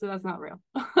snapshot, so that's not real.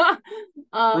 I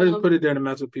just put it there to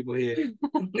mess with people here.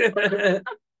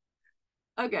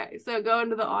 Okay, so go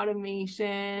into the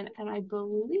automation, and I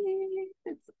believe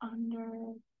it's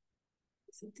under.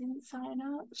 It didn't sign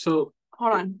up. So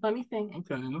hold on, let me think.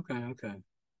 Okay.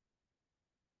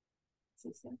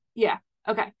 Yeah.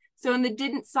 Okay. So in the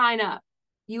didn't sign up,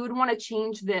 you would want to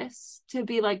change this to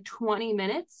be like 20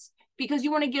 minutes because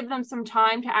you want to give them some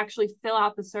time to actually fill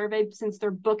out the survey since they're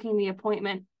booking the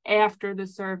appointment after the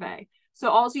survey. So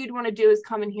all you'd want to do is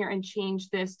come in here and change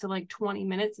this to like 20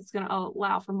 minutes. It's going to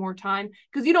allow for more time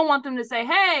because you don't want them to say,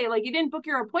 hey, like you didn't book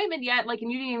your appointment yet, like,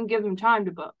 and you didn't even give them time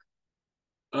to book.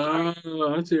 I see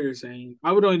what you're saying.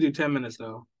 I would only do 10 minutes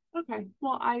though. Okay.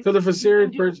 Well, so if a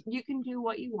serious person, you can do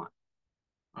what you want.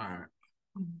 All right.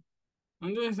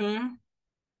 I'm just saying.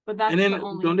 But that's and then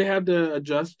don't they have to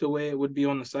adjust the way it would be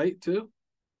on the site too?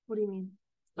 What do you mean?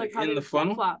 Like in the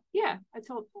funnel? Flop. Yeah, I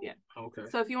told yeah. Okay.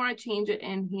 So if you want to change it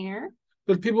in here.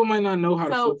 Because people might not know how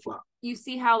to flip flop. You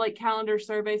see how like calendar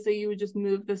survey, so you would just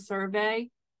move the survey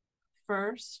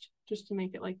first, just to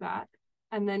make it like that.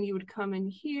 And then you would come in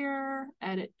here,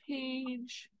 edit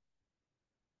page.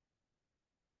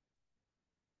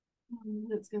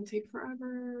 It's gonna take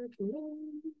forever to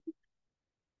load.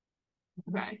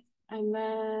 Okay, and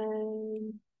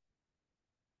then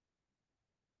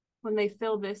when they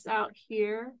fill this out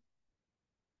here,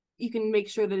 you can make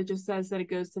sure that it just says that it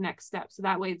goes to next step. So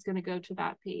that way it's going to go to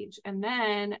that page. And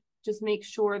then just make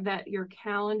sure that your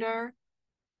calendar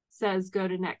says go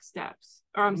to next steps.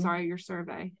 Or I'm sorry, your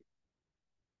survey.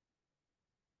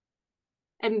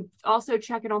 And also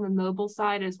check it on the mobile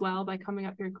side as well by coming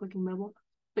up here and clicking mobile.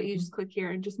 But you just click here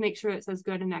and just make sure it says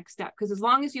go to next step. Because as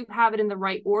long as you have it in the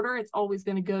right order, it's always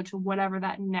going to go to whatever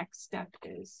that next step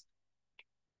is.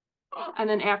 And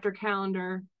then after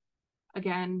calendar,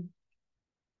 again,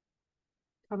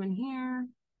 come in here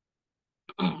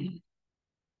and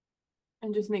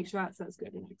just make sure that says go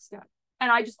to next step.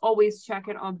 And I just always check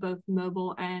it on both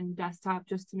mobile and desktop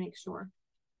just to make sure.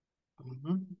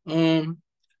 In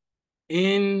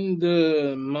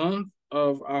the month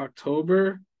of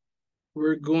October,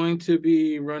 we're going to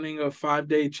be running a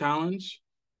 5-day challenge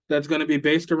that's going to be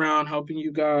based around helping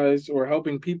you guys or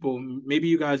helping people. Maybe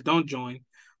you guys don't join,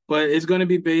 but it's going to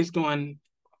be based on,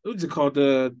 what's it called?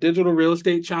 The Digital Real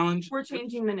Estate Challenge. We're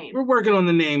changing the name. We're working on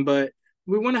the name, but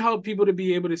we want to help people to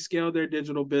be able to scale their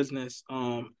digital business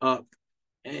up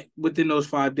within those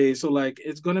 5 days. So like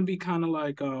it's gonna be kind of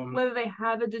like whether they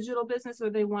have a digital business or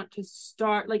they want to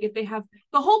start, like if they have,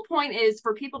 the whole point is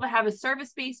for people to have a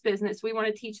service-based business, we want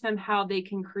to teach them how they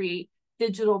can create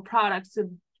digital products. So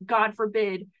God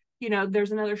forbid,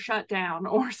 there's another shutdown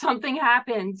or something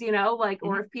happens, like,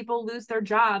 or if people lose their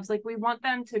jobs, like we want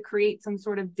them to create some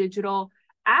sort of digital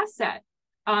asset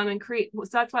and create. So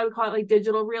that's why we call it like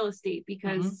digital real estate,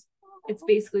 because it's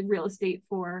basically real estate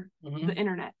for the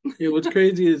internet. Yeah, what's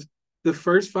crazy is the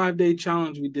first 5-day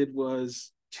challenge we did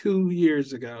was 2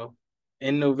 years ago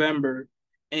in November.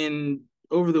 And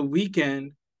over the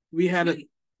weekend, we had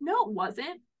No, it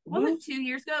wasn't. What? Wasn't 2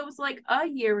 years ago. It was like a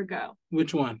year ago.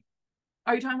 Which one?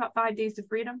 Are you talking about 5 Days to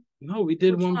Freedom? No, we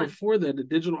did Which one one? before that, the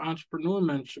Digital Entrepreneur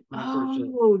Mentorship.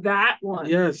 Oh, that one.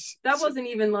 Yes. That wasn't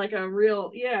even like a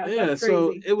real, Yeah, that's so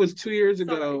crazy. it was 2 years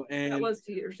ago. Sorry, And that was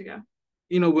 2 years ago.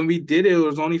 you know, when we did it, it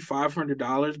was only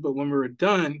 $500. But when we were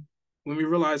done, when we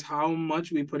realized how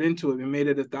much we put into it, we made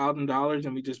it $1,000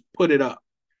 and we just put it up.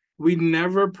 We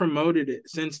never promoted it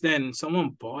since then.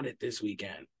 Someone bought it this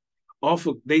weekend.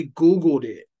 They Googled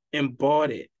it and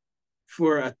bought it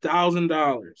for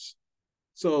 $1,000.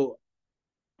 So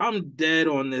I'm dead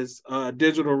on this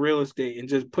digital real estate and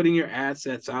just putting your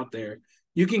assets out there.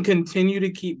 You can continue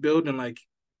to keep building. Like,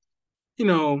 you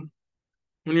know,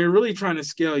 when you're really trying to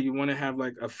scale, you want to have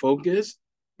like a focus,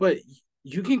 but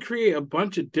you can create a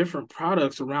bunch of different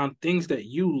products around things that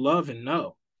you love and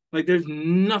know. Like there's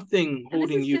nothing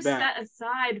holding you back. Set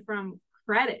aside from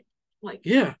credit, like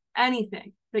yeah,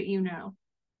 anything that you know,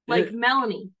 like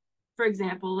Melanie, for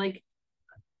example, like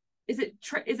is it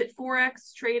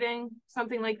Forex trading,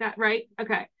 something like that, right?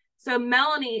 Okay, so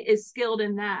Melanie is skilled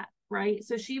in that, right?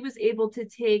 So she was able to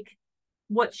take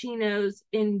what she knows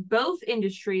in both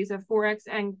industries of Forex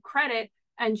and credit,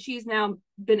 and she's now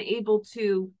been able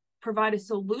to provide a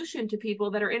solution to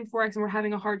people that are in Forex and were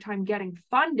having a hard time getting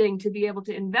funding to be able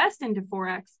to invest into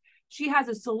Forex. She has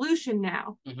a solution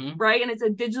now, right? And it's a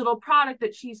digital product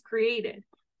that she's created.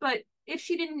 But if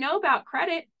she didn't know about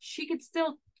credit, she could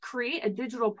still create a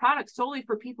digital product solely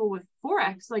for people with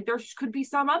Forex. Like there could be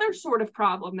some other sort of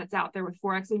problem that's out there with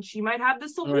Forex, and she might have the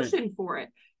solution for it,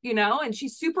 you know, and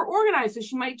she's super organized. So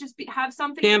she might just have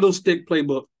something candlestick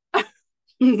playbook.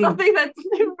 Something that's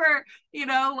super, you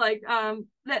know, like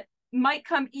that might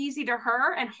come easy to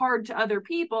her and hard to other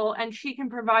people, and she can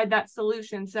provide that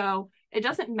solution. So it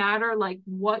doesn't matter like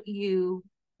what you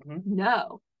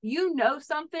know. You know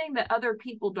something that other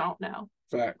people don't know.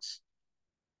 Facts.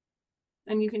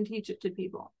 And you can teach it to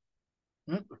people.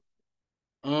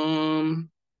 Anything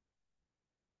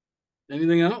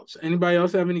else? Anybody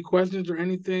else have any questions or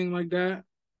anything like that?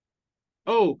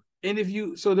 Oh,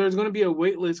 and so there's going to be a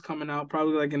wait list coming out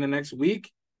probably like in the next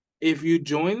week. If you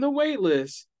join the wait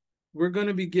list, we're going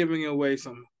to be giving away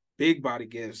some big body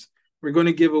gifts. We're going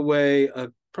to give away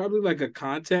probably like a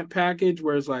content package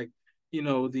where it's like, you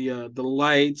know, the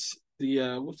lights,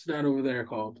 what's that over there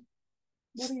called?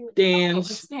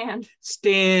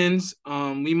 Stands.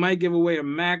 We might give away a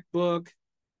MacBook.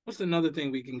 What's another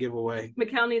thing we can give away?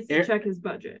 Mikhail needs to check his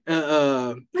budget.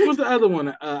 What's the other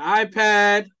one?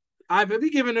 iPad. We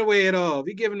giving away it all.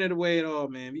 We giving it away it all,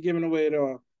 man. We giving away it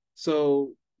all.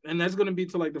 So, and that's gonna be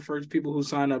to like the first people who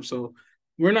sign up. So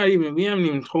we haven't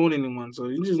even told anyone. So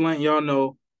you just letting y'all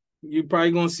know. You're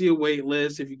probably gonna see a wait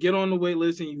list. If you get on the wait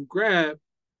list and you grab,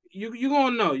 you're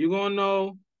gonna know. You're gonna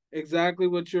know exactly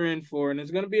what you're in for, and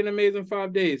it's gonna be an amazing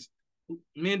 5 days.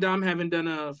 Me and Dom haven't done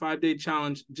a 5-day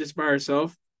challenge just by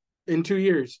ourselves in 2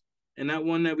 years, and that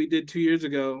one that we did 2 years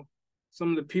ago, some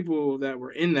of the people that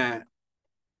were in that,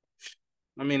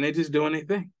 I mean, they just doing their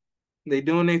thing. They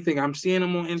doing their thing. I'm seeing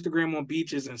them on Instagram on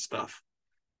beaches and stuff.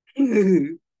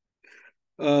 Any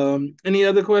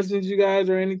other questions, you guys,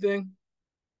 or anything?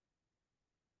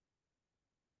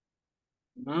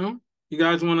 No? You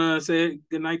guys want to say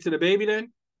good night to the baby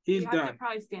then? He's done. To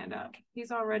probably stand up.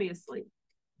 He's already asleep.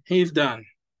 He's done.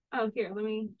 Oh, here,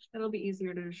 it'll be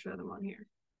easier to show them on here.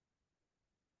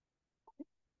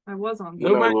 I was on.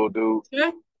 Nobody will do.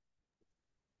 Yeah.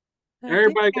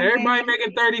 Everybody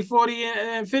making 30, 40,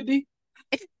 and 50?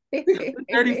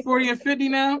 30, 40, and 50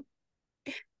 now?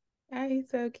 Oh, he's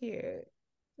so cute.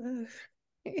 Can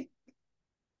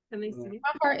they see?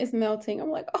 My heart is melting.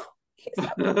 I'm like, oh.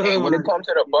 Hey, when it comes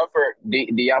to the buffer, do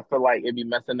y'all feel like it be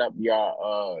messing up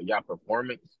y'all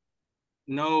performance?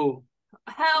 No.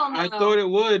 Hell no. I thought it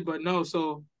would, but no.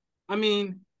 So, I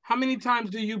mean, how many times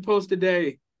do you post a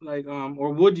day? Like, or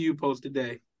would you post a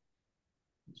day?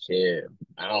 Shit,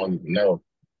 I don't know.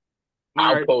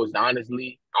 I'll post,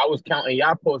 honestly. I was counting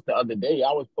y'all post the other day.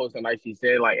 I was posting, like she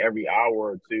said, like every hour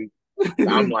or two.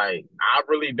 I'm like, I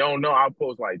really don't know. I'll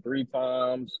post like 3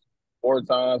 times, 4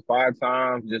 times, 5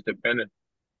 times, just depending.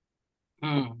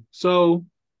 So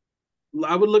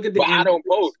I would look at the. But I don't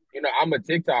post. You know, I'm a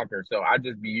TikToker, so I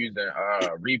just be using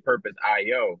repurpose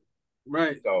IO.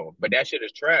 Right. So, but that shit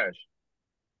is trash.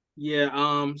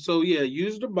 Yeah. So yeah,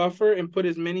 use the buffer and put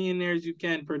as many in there as you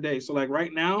can per day. So like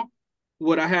right now,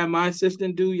 what I had my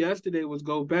assistant do yesterday was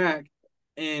go back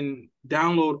and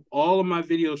download all of my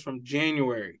videos from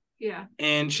January. Yeah.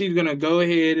 And she's gonna go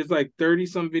ahead. It's like 30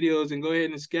 some videos, and go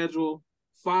ahead and schedule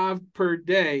 5 per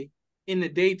day in the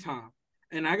daytime.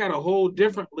 And I got a whole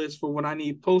different list for what I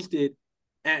need posted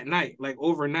at night, like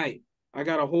overnight. I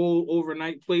got a whole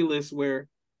overnight playlist where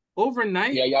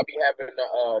overnight. Yeah, y'all be having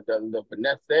the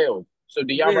finesse sales. So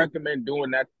do y'all Yeah, recommend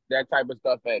doing that type of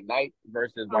stuff at night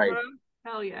versus like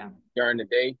Hell yeah. during the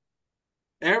day?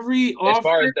 every As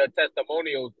far offer. as the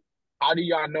testimonials, how do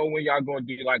y'all know when y'all going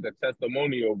to do like a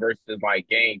testimonial versus like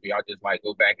game? Do y'all just like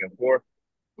go back and forth?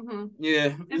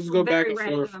 Yeah, It's just go back very and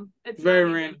forth. random. It's Very not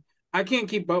even, random. I can't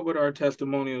keep up with our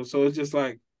testimonials, so it's just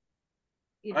like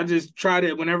yeah. I just try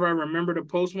to whenever I remember to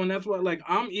post one. That's what like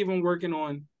I'm even working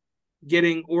on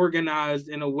getting organized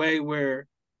in a way where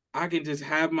I can just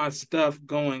have my stuff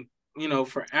going,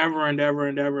 forever and ever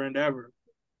and ever and ever.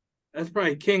 That's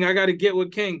probably King. I got to get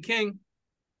with King. King,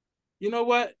 you know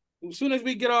what? As soon as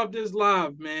we get off this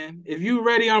live, man, if you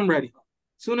ready, I'm ready.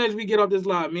 As soon as we get off this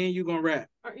live, me and you gonna rap.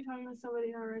 Aren't you talking to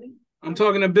somebody already? I'm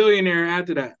talking to Billionaire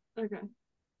after that. Okay.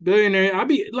 Billionaire, I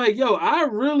be like, yo, I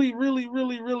really, really,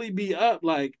 really, really be up.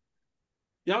 Like,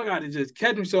 y'all got to just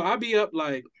catch me. So I'll be up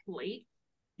like late.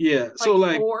 Yeah. So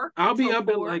like 4 I'll be till up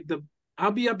at 4. like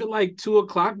I'll be up at like 2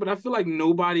 o'clock, but I feel like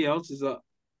nobody else is up.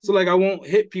 So like I won't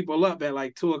hit people up at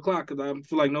like 2 o'clock because I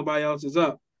feel like nobody else is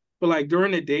up. But like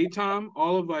during the daytime,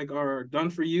 all of like our done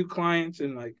for you clients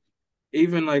and like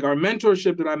even like our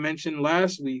mentorship that I mentioned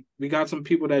last week, we got some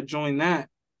people that joined that.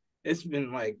 It's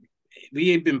been like we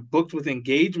have been booked with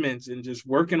engagements and just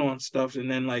working on stuff, and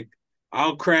then like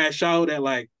I'll crash out at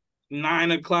like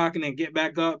 9 o'clock and then get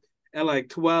back up at like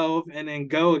 12 and then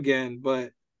go again.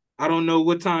 But I don't know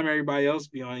what time everybody else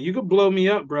be on. You could blow me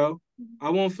up, bro. I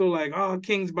won't feel like, oh,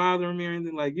 King's bothering me or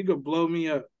anything. Like you could blow me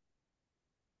up.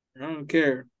 I don't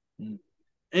care.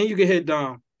 And you can hit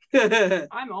Dom. Hit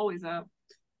I'm always up.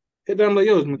 Dom like,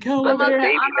 yo, is Mikkel over there?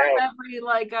 I'm up every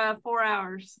like 4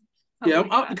 hours. Yeah,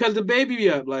 I'm up because the baby be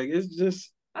up. Like it's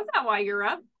just that's not why you're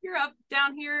up. You're up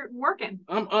down here working.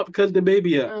 I'm up because the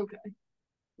baby up. Okay.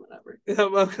 Whatever.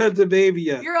 I'm up because the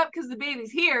baby up. You're up because the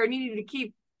baby's here and you need to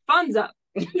keep funds up.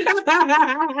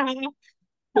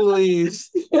 Please.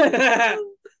 All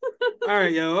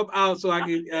right, yo, I'm out so I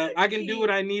can do what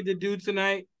I need to do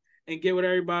tonight and get with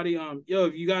everybody. Yo,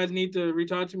 if you guys need to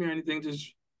reach out to me or anything,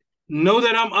 just know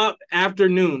that I'm up after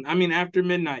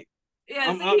midnight. Yeah,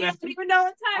 I'm so up he doesn't even know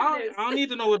what time it is. I don't need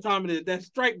to know what time it is. That's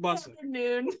strike busting.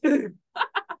 Noon.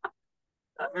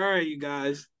 All right, you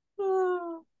guys.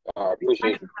 I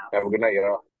appreciate it. Have a good night, y'all.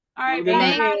 All right,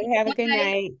 Thank bye. you. Have a good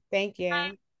night. Thank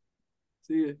you.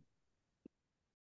 See you.